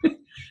down.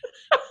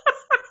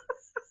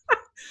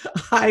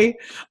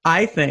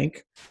 I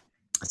think,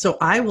 so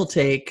I will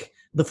take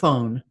the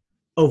phone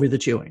over the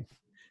chewing,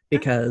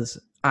 because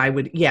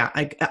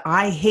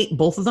I hate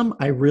both of them.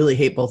 I really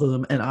hate both of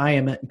them. And I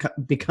am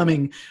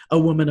becoming a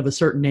woman of a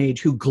certain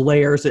age who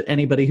glares at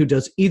anybody who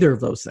does either of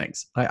those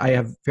things. I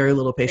have very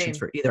little patience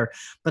Same. for either,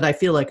 but I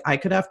feel like I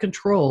could have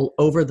control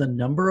over the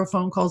number of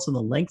phone calls and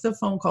the length of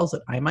phone calls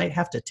that I might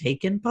have to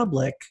take in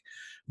public,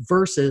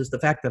 versus the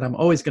fact that I'm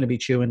always going to be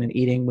chewing and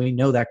eating. We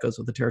know that goes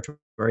with the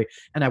territory,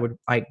 and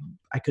I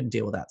couldn't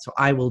deal with that. So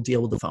I will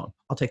deal with the phone.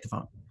 I'll take the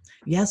phone.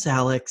 Yes,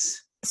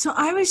 Alex. So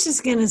I was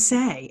just going to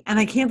say, and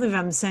I can't believe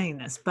I'm saying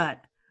this,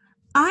 but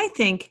I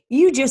think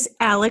you just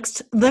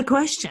Alexed the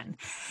question.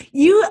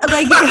 You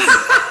like,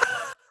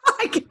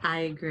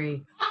 I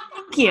agree.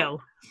 thank you.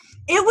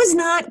 It was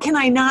not, can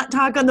I not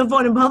talk on the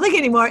phone in public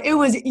anymore? It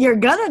was, you're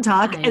going to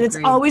talk, I and it's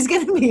agree. always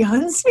going to be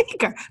on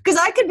speaker. Because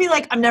I could be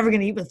like, I'm never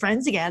going to eat with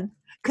friends again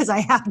because I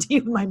have to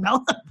eat with my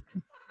mouth.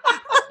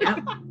 Yep.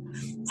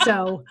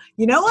 So,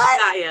 you know what?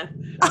 Got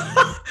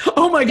ya.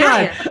 Oh my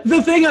God. Yeah.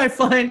 The thing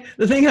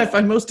I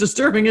find most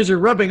disturbing is you're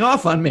rubbing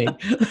off on me.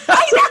 You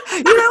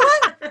know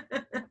what?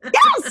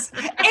 Yes.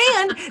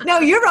 And now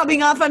you're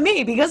rubbing off on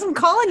me because I'm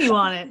calling you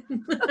on it.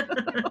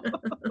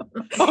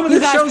 Oh, You the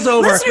guys- show's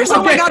over. listeners,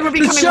 oh my God, we're the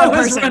becoming show one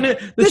has person. run it.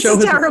 The This show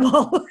is has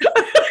terrible.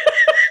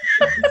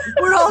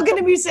 We're all going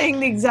to be saying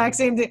the exact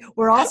same thing.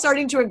 We're all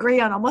starting to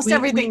agree on almost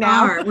everything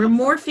now. We're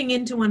morphing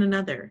into one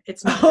another.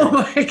 It's not Oh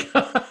good.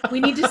 my God. We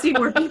need to see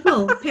more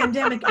people.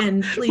 Pandemic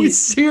end, We please.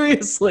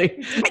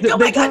 seriously. Oh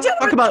my God,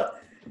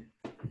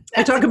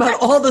 I talk about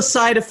all the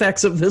side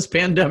effects of this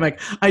pandemic.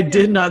 I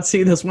did not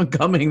see this one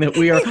coming, that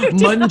we are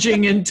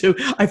munging into.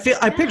 I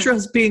picture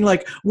us being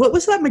like, what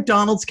was that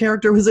McDonald's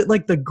character? Was it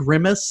like the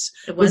Grimace?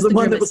 It Was the the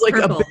one that Grimace, was like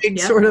purple. a big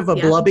Yep, sort of a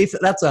yep. blubby?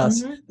 That's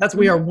us. Mhm,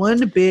 We are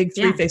one big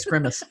Yeah. three-faced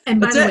Grimace. And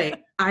by That's the it.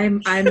 way,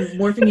 I'm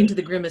morphing into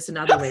the Grimace in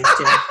other ways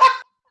too.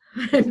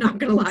 I'm not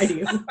going to lie to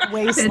you. Pandemic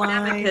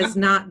Waistline. has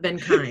not been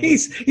kind.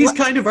 He's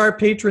kind of our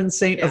patron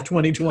saint Yeah. of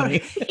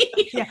 2020.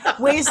 Yeah,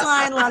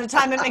 waistline, a lot of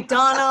time at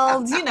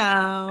McDonald's, you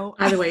know.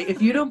 By the way,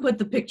 if you don't put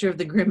the picture of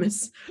the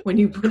grimace when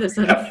you put us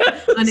on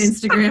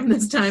Instagram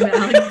this time,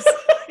 Alex,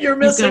 You're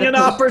missing an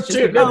gotta post just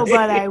a opportunity. Oh,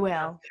 but I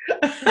will.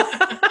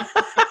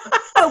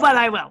 Oh, but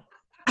I will.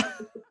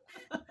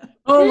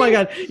 Oh my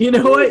God. You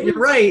know what? You're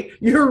right.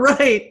 You're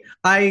right.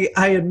 I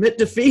admit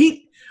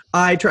defeat.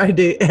 I tried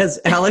to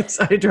Alex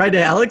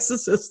the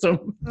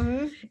system.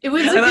 it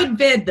was a And I- good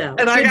bid, though.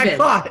 And I Good got bid.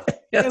 caught.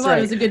 That's It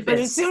right. was a good But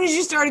bid. as soon as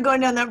you started going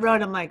down that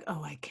road, I'm like,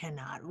 oh, I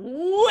cannot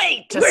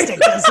wait to stick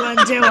this one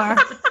to her.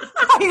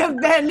 I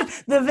have been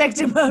the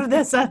victim of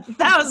this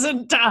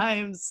 1,000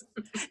 times.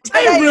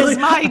 Today really- is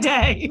my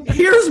day.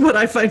 Here's what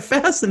I find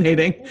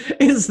fascinating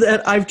is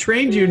that I've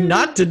trained you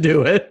not to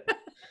do it.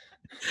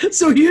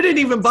 So you didn't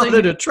even bother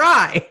you- to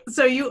try.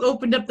 So you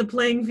opened up the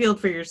playing field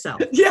for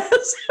yourself.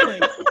 Yes.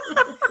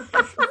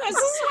 This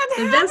is what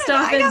The best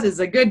happened. offense is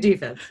a good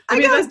defense. I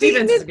The got best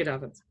beaten defense is in- a good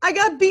offense. I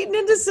got beaten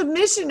into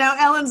submission. Now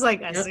Ellen's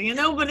like, I Yep. see an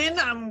opening.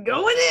 I'm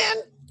going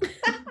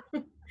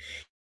in.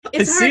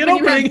 It's see hard it when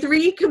you opening. have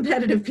 3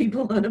 competitive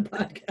people on a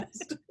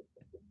podcast.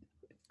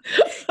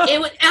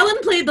 Ellen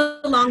played the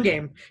long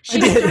game.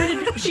 She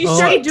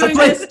started doing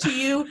this to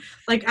you,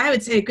 like I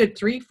would say a good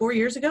 3-4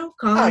 years ago,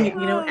 calling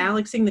Oh, yeah.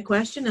 Alexing the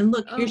question, and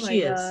look, here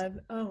she is.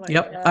 Oh my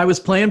Yep. God. I was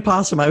playing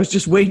possum. I was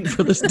just waiting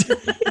for this,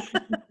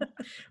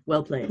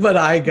 Well played. but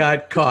I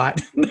got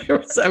caught.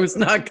 I was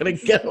not going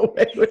to get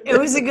away with It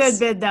was a this. good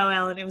bid, though,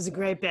 Ellen. It was a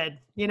great bid.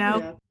 You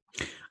know?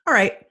 Yeah. All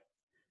right.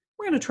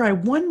 We're going to try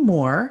one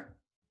more.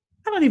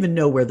 I don't even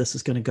know where this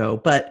is going to go,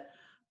 but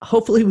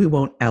hopefully we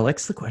won't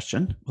Alex the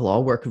question. We'll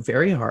all work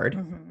very hard.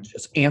 Mhm.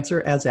 Just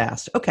answer as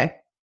asked. Okay.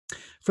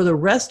 For the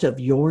rest of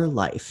your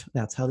life,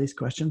 that's how these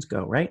questions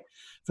go, right?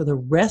 For the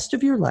rest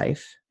of your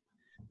life,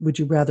 would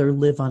you rather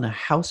live on a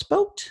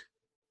houseboat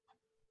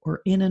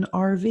or in an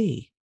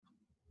RV?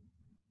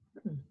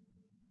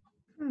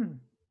 Hmm.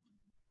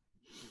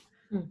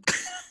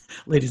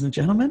 Ladies and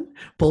gentlemen,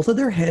 both of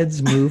their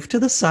heads move to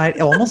the side.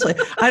 Almost like,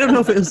 I don't know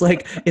if it was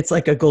like, it's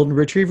like a golden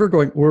retriever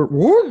going, "Whoa,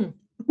 whoa,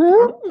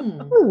 whoa,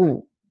 Mm.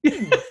 whoa." I'll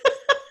take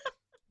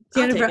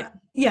Jennifer, it.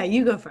 yeah,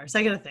 you go first.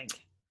 I got to think.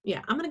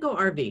 Yeah, I'm gonna go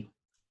RV.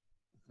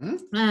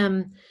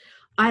 Hmm?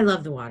 I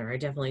love the water. I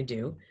definitely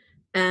do.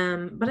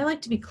 But I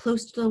like to be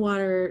close to the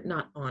water,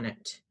 not on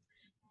it.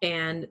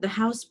 And the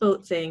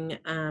houseboat thing,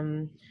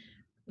 a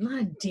lot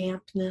of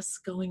dampness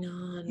going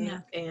on.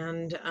 Yeah.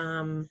 And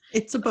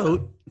It's a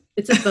boat.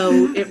 it's a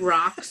boat. It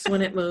rocks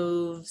when it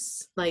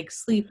moves. Like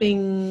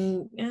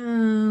sleeping,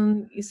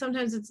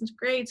 sometimes it's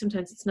great,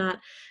 sometimes it's not.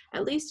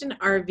 At least in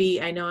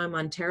RV, I know I'm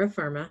on terra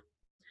firma.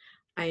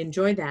 I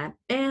enjoy that.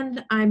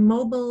 And I'm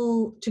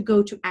mobile to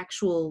go to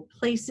actual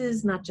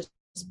places, not just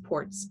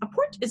ports. A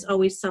port is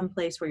always some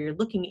place where you're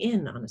looking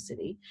in on a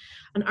city.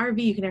 An RV,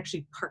 you can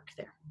actually park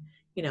there,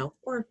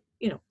 or,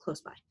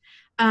 close by.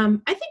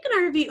 I think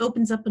an RV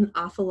opens up an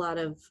awful lot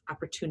of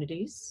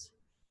opportunities.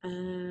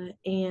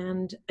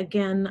 And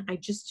again, I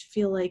just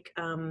feel like,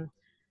 I'm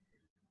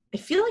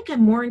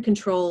more in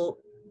control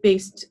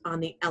based on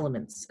the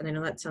elements. And I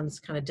know that sounds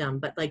kind of dumb,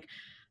 but like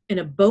in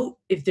a boat,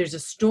 if there's a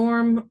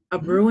storm, a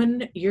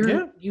brewing,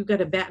 you got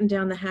to batten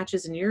down the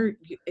hatches, and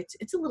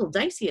it's a little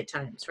dicey at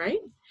times, right?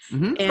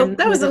 Mhm. And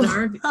That was with a an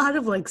RV, lot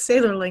of like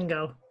sailor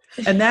lingo.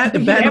 And that,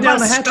 Yeah, batten down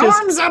but the hatches.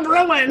 storms are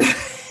brewing.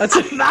 That's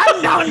it.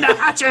 Batten down the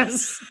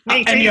hatches.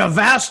 And you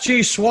vast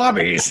cheese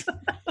swabbies.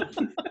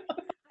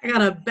 I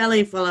got a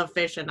belly full of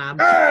fish, and I'm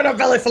And a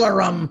belly full of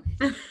rum.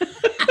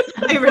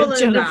 Favorite full of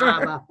Jennifer.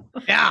 Java.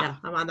 Yeah. Yeah,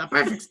 I'm on the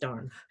perfect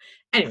storm.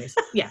 Anyways,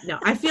 yeah, no,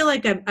 I feel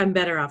like I'm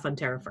better off on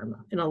terra firma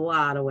in a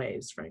lot of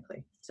ways,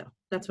 frankly. So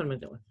that's what I'm gonna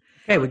go with.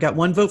 Okay, we got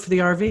one vote for the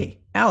RV.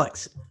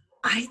 Alex.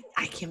 I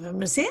can't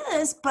remember to say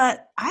this,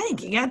 but I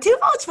think you got 2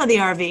 votes for the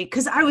RV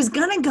because I was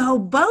gonna go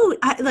boat.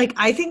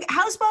 I think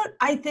houseboat.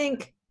 I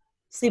think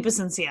Sleepless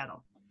in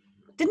Seattle.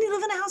 Didn't he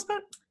live in a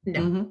houseboat? No,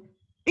 Mhm.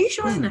 Are you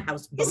sure? it wasn't a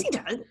houseboat. Yes, he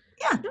does.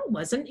 Yeah. No, it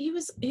wasn't. It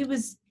was. It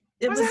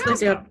was a like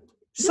houseboat.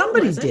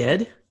 Somebody was it?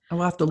 did. I'll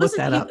have to look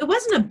that up. It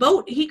wasn't a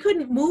boat. He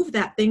couldn't move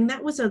that thing.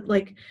 That was a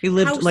He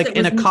lived house like that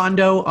in a was-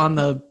 condo on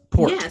the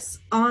port. yes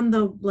on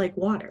the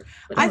water.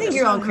 But I no, think it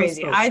you're was all not a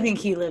crazy. houseboat. I think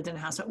he lived in a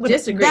houseboat. But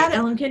Disagree. that-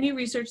 Ellen, can you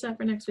research that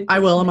for next week? I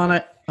will. I'm on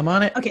it. I'm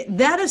on it. Okay,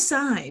 that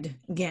aside,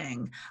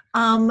 gang,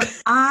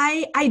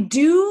 I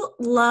do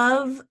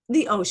love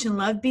the ocean,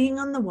 love being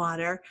on the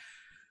water,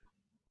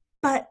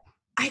 but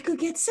I could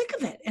get sick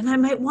of it, and I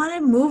might want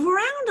to move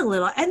around a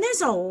little. And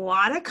there's a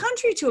lot of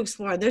country to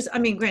explore.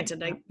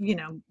 Granted,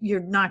 you're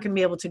not going to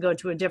be able to go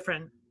to a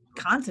different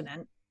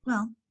continent. You're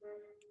not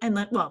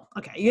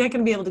going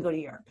to be able to go to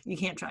Europe. You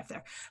can't drive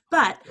there,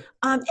 but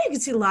you can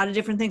see a lot of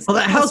different things. Well,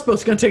 that Plus-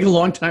 houseboat's going to take a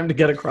long time to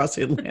get across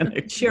the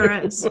Atlantic. Sure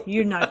is.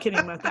 You're not kidding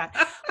about that.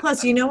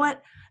 Plus, you know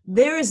what?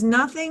 There is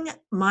nothing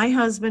my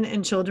husband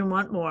and children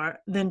want more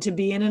than to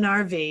be in an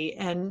RV.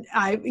 And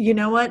you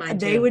know what? Mine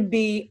They too. would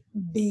be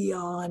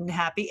beyond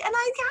happy. And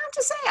I have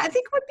to say, I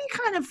think it would be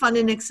kind of fun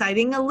and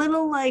exciting. A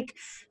little like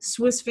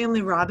Swiss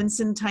Family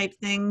Robinson type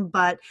thing,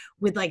 but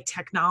with like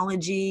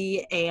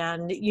technology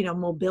and, you know,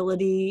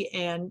 mobility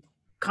and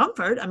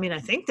comfort. I mean, I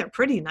think they're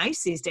pretty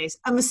nice these days.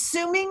 I'm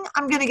assuming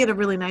I'm going to get a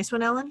really nice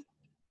one, Ellen.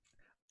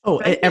 Oh,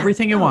 Right?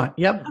 everything you Oh, want.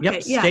 Yep. okay,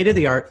 Yep. yeah. State of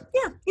the art.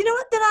 Yeah. You know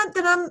what?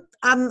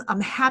 Then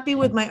I'm happy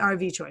with my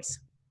RV choice.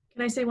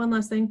 Can I say one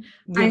last thing?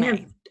 You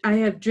may. I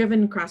have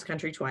driven cross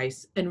country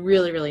twice and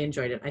really, really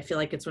enjoyed it. I feel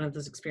like it's one of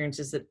those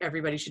experiences that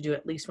everybody should do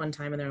at least one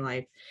time in their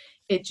life.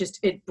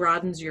 It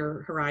broadens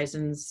your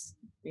horizons,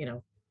 you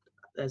know,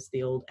 as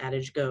the old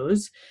adage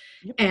goes.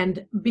 Yep.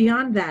 And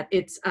beyond that,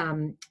 it's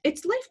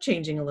life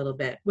changing a little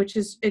bit, which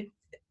is it.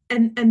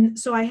 And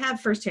so I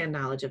have firsthand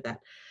knowledge of that.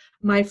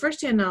 My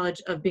firsthand knowledge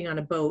of being on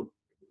a boat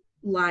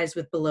lies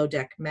with Below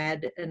Deck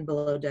Med and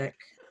Below Deck,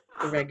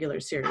 the regular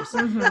series.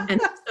 Mhm. And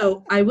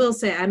so I will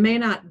say I may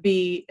not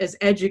be as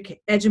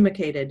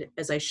educated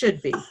as I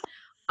should be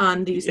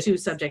on these two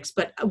subjects,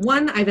 but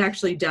one I've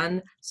actually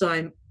done, so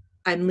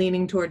I'm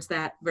leaning towards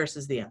that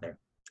versus the other.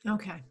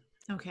 Okay.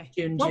 Okay.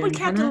 June, What would June,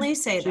 Captain Hannah. Lee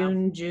say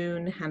though?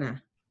 June,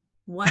 Hannah.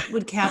 What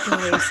would Captain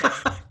Lee say?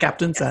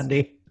 Captain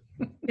Sandy.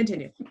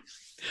 Continue.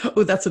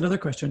 Oh, that's another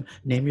question.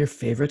 Name your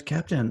favorite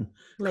captain.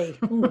 Lee.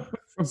 From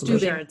Stubing.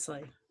 Sure, it's Lee.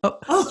 Oh,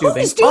 Oh,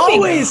 Stubing. Stubing.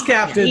 Always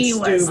Captain He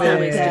was the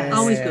Stubing. best.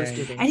 Always goes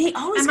Stubing. And he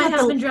always And my got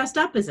husband the dressed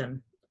up as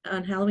him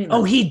on Halloween. Oh,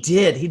 though. he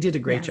did. He did a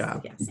great Yes,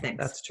 job. Yes,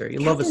 thanks. That's true. You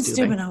love a Captain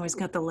Stubing. Stubing always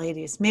got the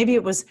ladies. Maybe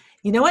it was,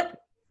 you know what?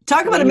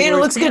 Talk about a When he man who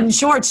wears looks good in pants.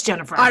 shorts,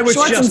 Jennifer. I was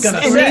shorts just and,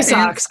 gonna and say. knee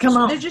socks. Come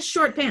They're on. just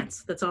short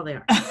pants. That's all they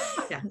are.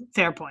 Yeah.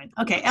 Fair point.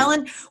 Okay,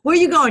 Ellen, where are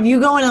you going? You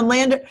going on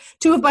land,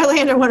 2 if by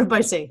land or 1 if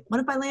by sea? 1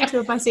 if by land, 2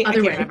 if by sea? I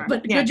Other can't way. remember.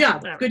 But Yeah, good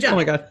job. whatever. Good job. Oh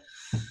my God.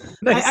 I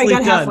Nicely got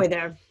done. halfway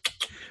there.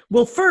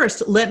 Well,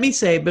 first, let me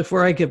say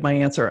before I give my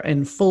answer,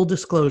 in full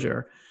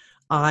disclosure,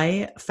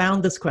 I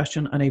found this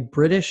question on a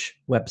British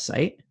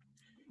website.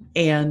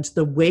 And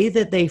the way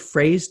that they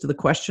phrased the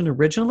question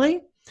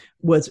originally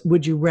was,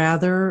 would you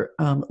rather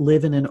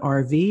live in an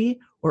RV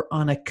or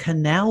on a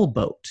canal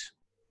boat?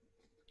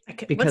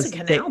 What's Because a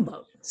canal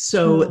boat?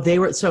 So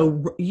Oh.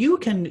 so you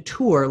can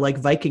tour like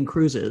Viking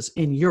cruises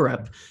in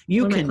Europe.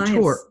 You One of can my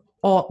tour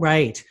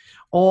clients-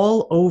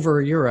 all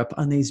over Europe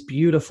on these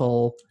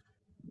beautiful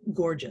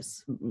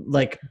Gorgeous.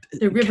 like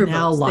They're river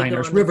canal boats. They go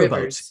liners, on the river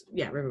rivers. boats.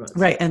 Yeah, river boats.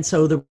 Right. And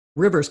so the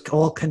rivers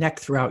all connect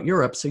throughout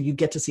Europe. So you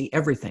get to see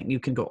everything. You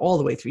can go all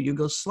the way through. You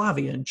go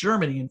Slavia and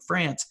Germany and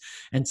France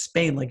and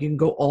Spain. Like you can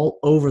go all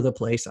over the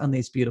place on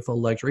these beautiful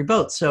luxury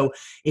boats. So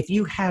if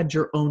you had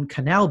your own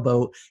canal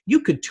boat, you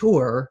could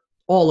tour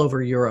all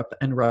over Europe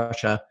and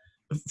Russia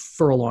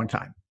for a long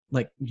time.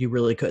 Like you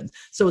really could.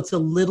 So it's a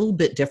little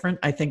bit different,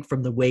 I think,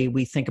 from the way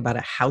we think about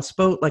a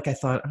houseboat. Like I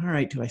thought, all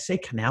right, do I say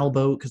canal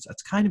boat? Because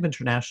that's kind of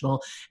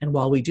international. And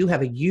while we do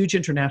have a huge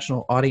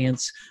international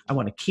audience, I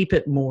want to keep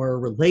it more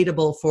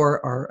relatable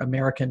for our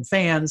American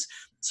fans.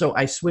 So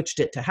I switched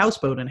it to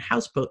houseboat, and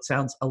houseboat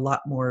sounds a lot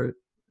more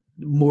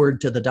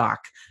moored to the dock,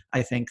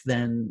 I think,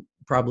 than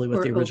probably what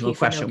Or the original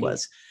question Okefenokee.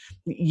 was.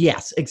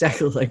 Yes,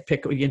 exactly. Like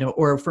pick,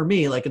 or for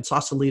me, like in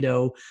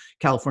Sausalito,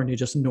 California,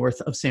 just north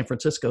of San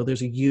Francisco,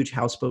 there's a huge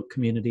houseboat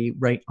community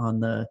right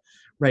on the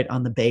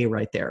bay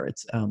right there.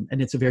 It's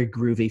and it's a very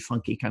groovy,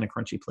 funky, kind of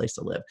crunchy place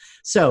to live.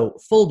 So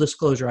full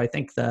disclosure, I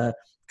think the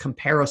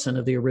comparison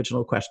of the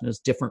original question is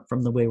different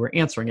from the way we're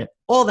answering it.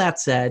 All that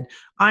said,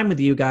 I'm with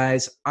you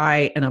guys.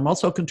 I'm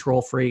also a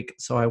control freak,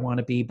 so I want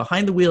to be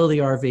behind the wheel of the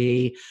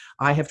RV.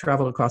 I have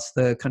traveled across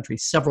the country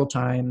several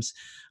times.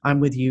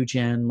 I'm with you,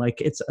 Jen. Like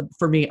it's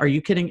for me, are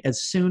you kidding?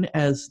 As soon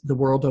as the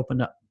world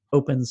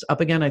opens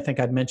up again, I think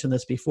I'd mentioned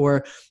this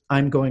before,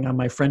 I'm going on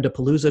my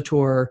Friendapalooza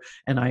tour,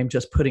 and I'm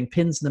just putting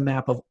pins in the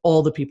map of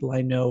all the people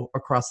I know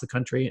across the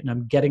country, and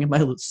I'm getting in my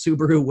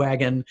Subaru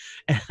wagon,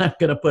 and I'm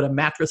going to put a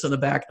mattress in the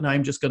back, and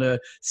I'm just going to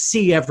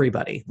see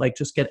everybody, like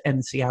just get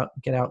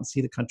out and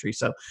see the country.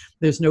 So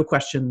there's no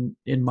question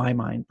in my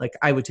mind, like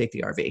I would take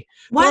the RV.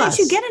 Why Plus-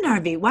 did you get an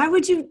RV? Why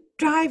would you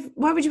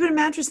put a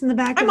mattress in the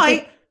back? I of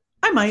might. the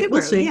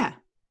We'll Subaru? see. Yeah.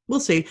 We'll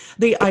see.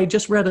 I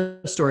just read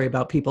a story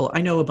about people.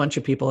 I know a bunch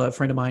of people. A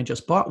friend of mine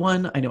just bought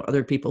one. I know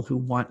other people who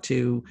want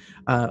to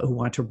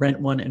rent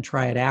one and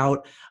try it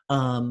out.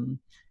 I'm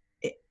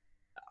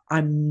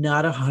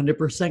not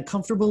 100%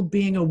 comfortable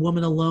being a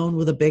woman alone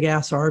with a big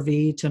ass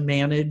RV to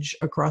manage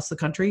across the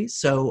country.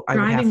 So I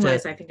would have Driving to.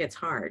 wise, I think it's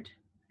hard.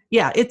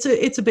 Yeah, it's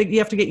a big. You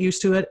have to get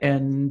used to it,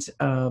 and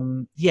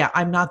I'm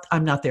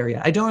not there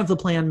yet. I don't have the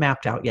plan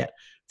mapped out yet.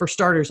 For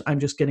starters, I'm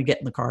just going to get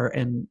in the car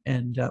and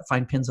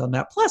find pins on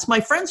that. Plus, my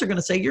friends are going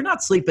to say, "You're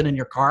not sleeping in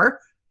your car.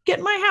 Get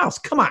in my house.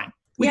 Come on,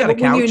 we got a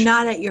but when couch." you're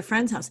not at your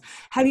friend's house,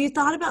 have you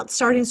thought about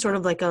starting sort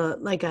of like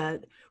a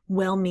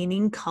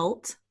well-meaning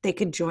cult? They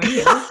could join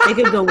you. They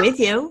could go with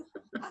you.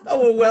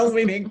 Oh, a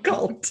well-meaning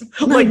cult,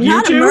 Like you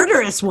not a two?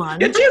 murderous one.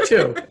 Get you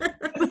two.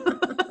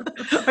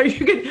 Are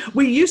you good?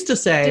 We used to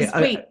say, Just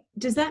wait.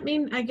 does that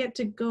mean I get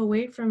to go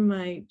away from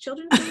my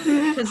children?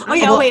 Because Oh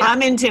yeah, wait,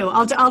 I'm in too.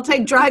 I'll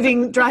take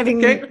driving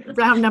Okay.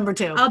 round number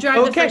 2. I'll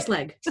drive the Okay. first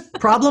leg.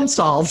 Problem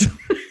solved.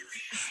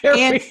 There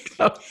And- we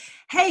go.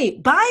 Hey,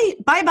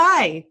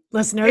 bye,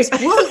 listeners.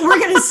 We're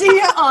going to see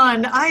you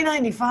on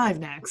I-95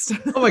 next.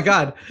 Oh my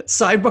God.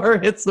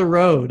 Sidebar hits the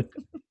road.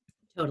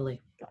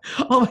 Totally.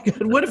 Oh my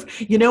God. What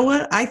if, you know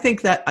what? I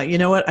think that,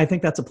 I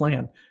think that's a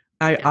plan.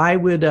 I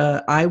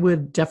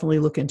would definitely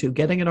look into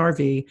getting an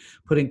RV,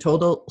 putting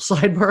total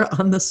sidebar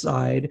on the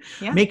side,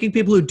 Yeah. making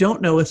people who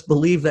don't know us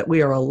believe that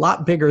we are a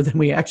lot bigger than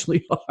we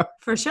actually are,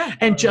 For sure.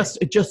 and just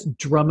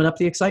drumming up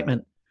the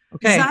excitement.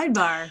 Okay.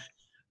 Sidebar.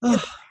 Ugh.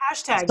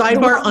 Hashtag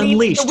Sidebar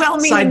unleashed. The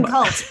well-meaning Sidebar.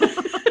 cult.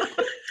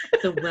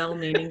 The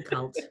well-meaning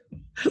cult.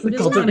 Who The doesn't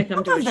cult want to of-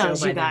 come to Both a of show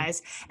those, by you then?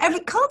 guys.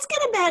 Cults get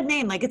a bad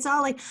name. Like, it's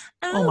all like,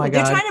 Oh my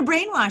they're God. trying to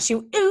brainwash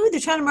you. Ooh, they're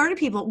trying to murder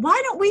people. Why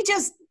don't we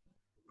just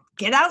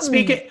get out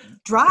Speaking, and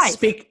drive?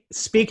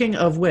 speaking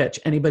of which,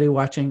 anybody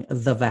watching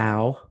The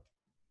Vow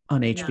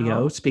on HBO?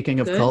 No. Speaking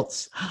of Good.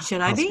 cults,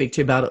 Should I I'll be? speak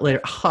to you about it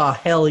later. Oh,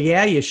 hell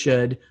yeah, you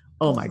should.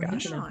 Oh my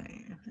gosh. Okay.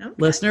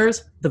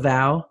 Listeners, The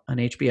Vow on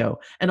HBO.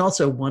 And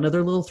also one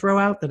other little throw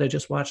out that I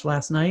just watched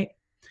last night.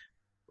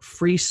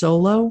 Free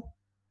Solo.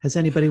 Has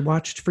anybody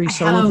watched Free I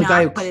Solo? have The not,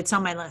 guy. but it's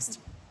on my list.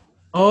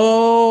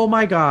 Oh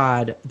my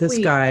God. This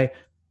Wait. guy.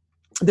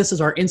 This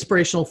is our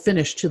inspirational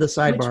finish to the Which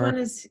sidebar. one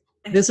is?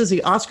 This is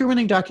the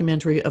Oscar-winning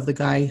documentary of the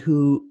guy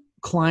who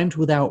climbed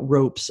without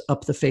ropes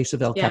up the face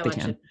of El Yeah, I watched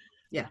Capitan. it.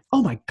 Yeah.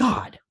 Oh my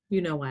God.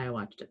 You know why I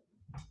watched it?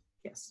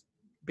 Yes.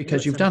 Because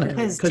What's you've done it.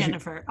 Because 'Cause you-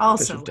 Jennifer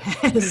also you've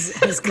done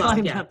has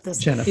climbed yeah. up this.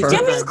 Jennifer.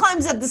 Jennifer just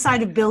climbs up the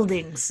side of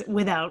buildings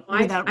without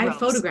I ropes.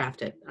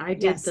 photographed it. I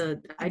did Yes,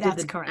 I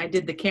that's correct.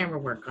 did the camera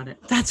work on it.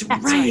 That's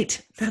That's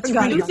right. That's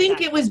Forgot right. You about think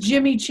that. it was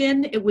Jimmy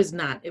Chin? It was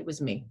not. It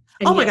was me.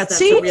 And Oh my yes, God, that's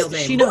see? a real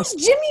name. She knows.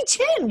 Who's Jimmy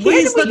Chin? Where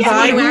He's did we the get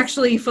guy him? who who-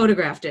 actually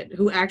photographed it,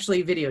 who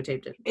actually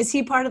videotaped it. Is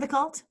he part of the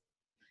cult?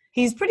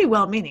 He's pretty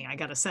well-meaning, I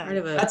gotta Part say.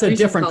 of That's a recent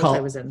different I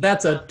cult. was in.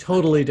 That's a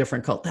totally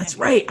different cult. That's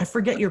right. I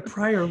forget your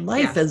prior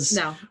life Yeah, as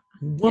no.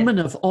 woman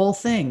of all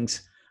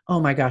things.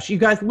 Oh my gosh. You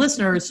guys,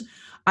 listeners,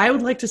 I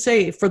would like to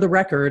say for the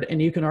record, and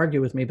you can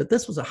argue with me, but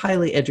this was a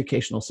highly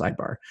educational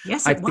sidebar.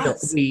 Yes, I it feel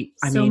was.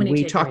 So many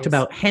we talked takeaways.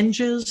 about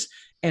henges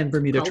and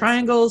Bermuda Cults.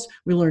 triangles.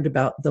 We learned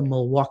about the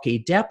Milwaukee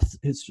Depth,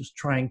 who's just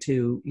trying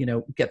to,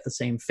 get the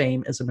same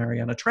fame as a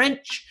Mariana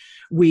Trench.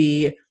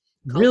 We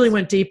really Cults.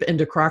 went deep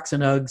into Crocs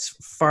and Uggs,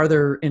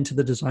 farther into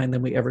the design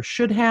than we ever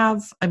should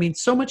have. I mean,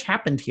 so much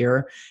happened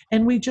here,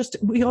 and we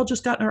all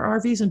just got in our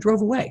RVs and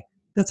drove away.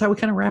 That's how we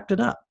kind of wrapped it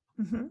up.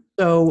 Mhm.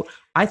 So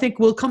I think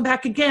we'll come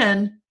back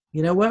again.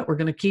 You know what? We're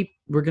gonna keep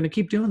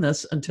doing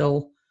this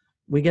until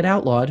we get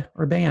outlawed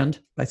or banned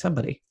by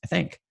somebody, I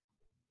think.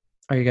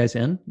 Are you guys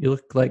in?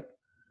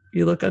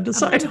 You look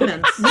undecided.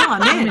 Depends. No,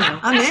 I'm in. You know.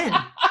 I'm in.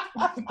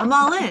 I'm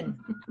all in.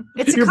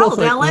 It's a You're both cult,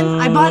 like, Ellen.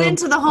 I bought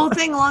into the whole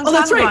thing a long time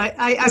that's ago. right.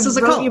 I This is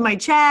a wrote cult. you my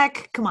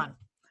check. Come on.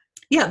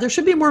 Yeah, there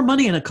should be more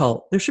money in a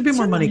cult. There should be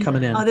more money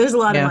coming in. Oh, there's a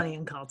lot Yeah. of money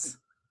in cults.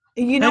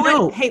 You know I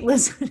know. what? Hey,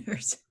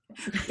 listeners.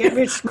 Get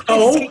rich quick.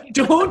 Oh,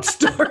 don't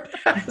start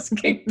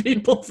asking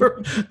people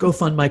for go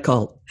fund my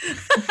cult.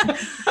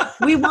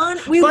 We need to,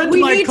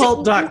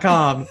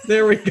 Fundmycult.com.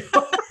 There we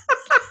go.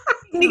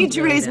 we need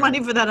to Really raise bad.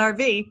 money for that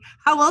RV.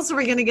 How else are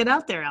we going to get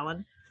out there,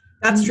 Ellen?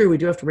 That's true. We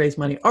do have to raise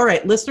money. All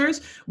right,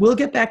 listeners, we'll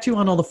get back to you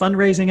on all the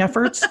fundraising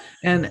efforts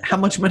and how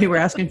much money we're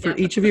asking for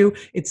each of you.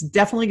 It's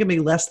definitely going to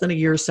be less than a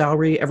year's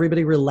salary.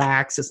 Everybody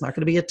relax. It's not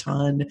going to be a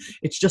ton.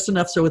 It's just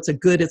enough so it's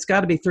got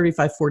to be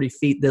 35, 40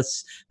 feet,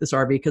 this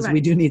RV, because we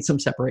Right. do need some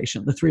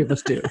separation. The three of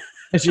us do,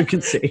 as you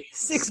can see.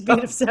 6 feet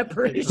of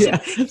separation Yeah.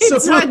 So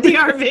inside the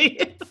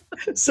RV.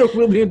 So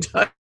we'll be in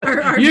touch. Our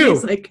RV You.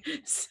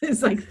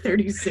 is like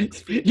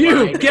 36 feet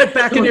You wide. get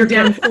back in Going your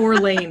down car. 4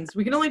 lanes.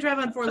 We can only drive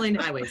on 4-lane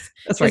highways.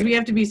 That's Because right. we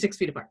have to be 6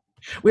 feet apart.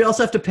 We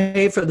also have to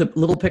pay for the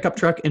little pickup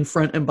truck in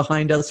front and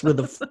behind us with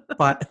a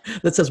spot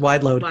that says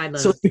wide load, Wide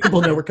so load.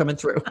 people know we're coming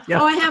through.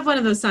 Yeah. Oh, I have one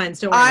of those signs.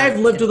 Don't worry. I've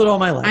about lived it. with it all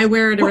my life. I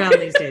wear it around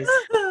these days.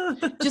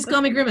 Just call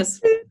me Grimace.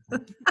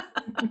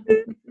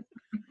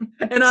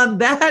 And on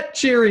that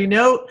cheery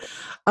note,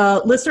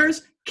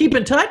 listeners, keep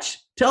in touch.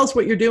 Tell us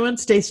what you're doing.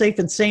 Stay safe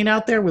and sane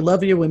out there. We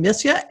love you. We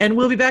miss you. And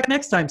we'll be back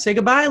next time. Say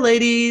goodbye,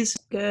 ladies.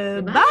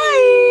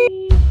 Goodbye.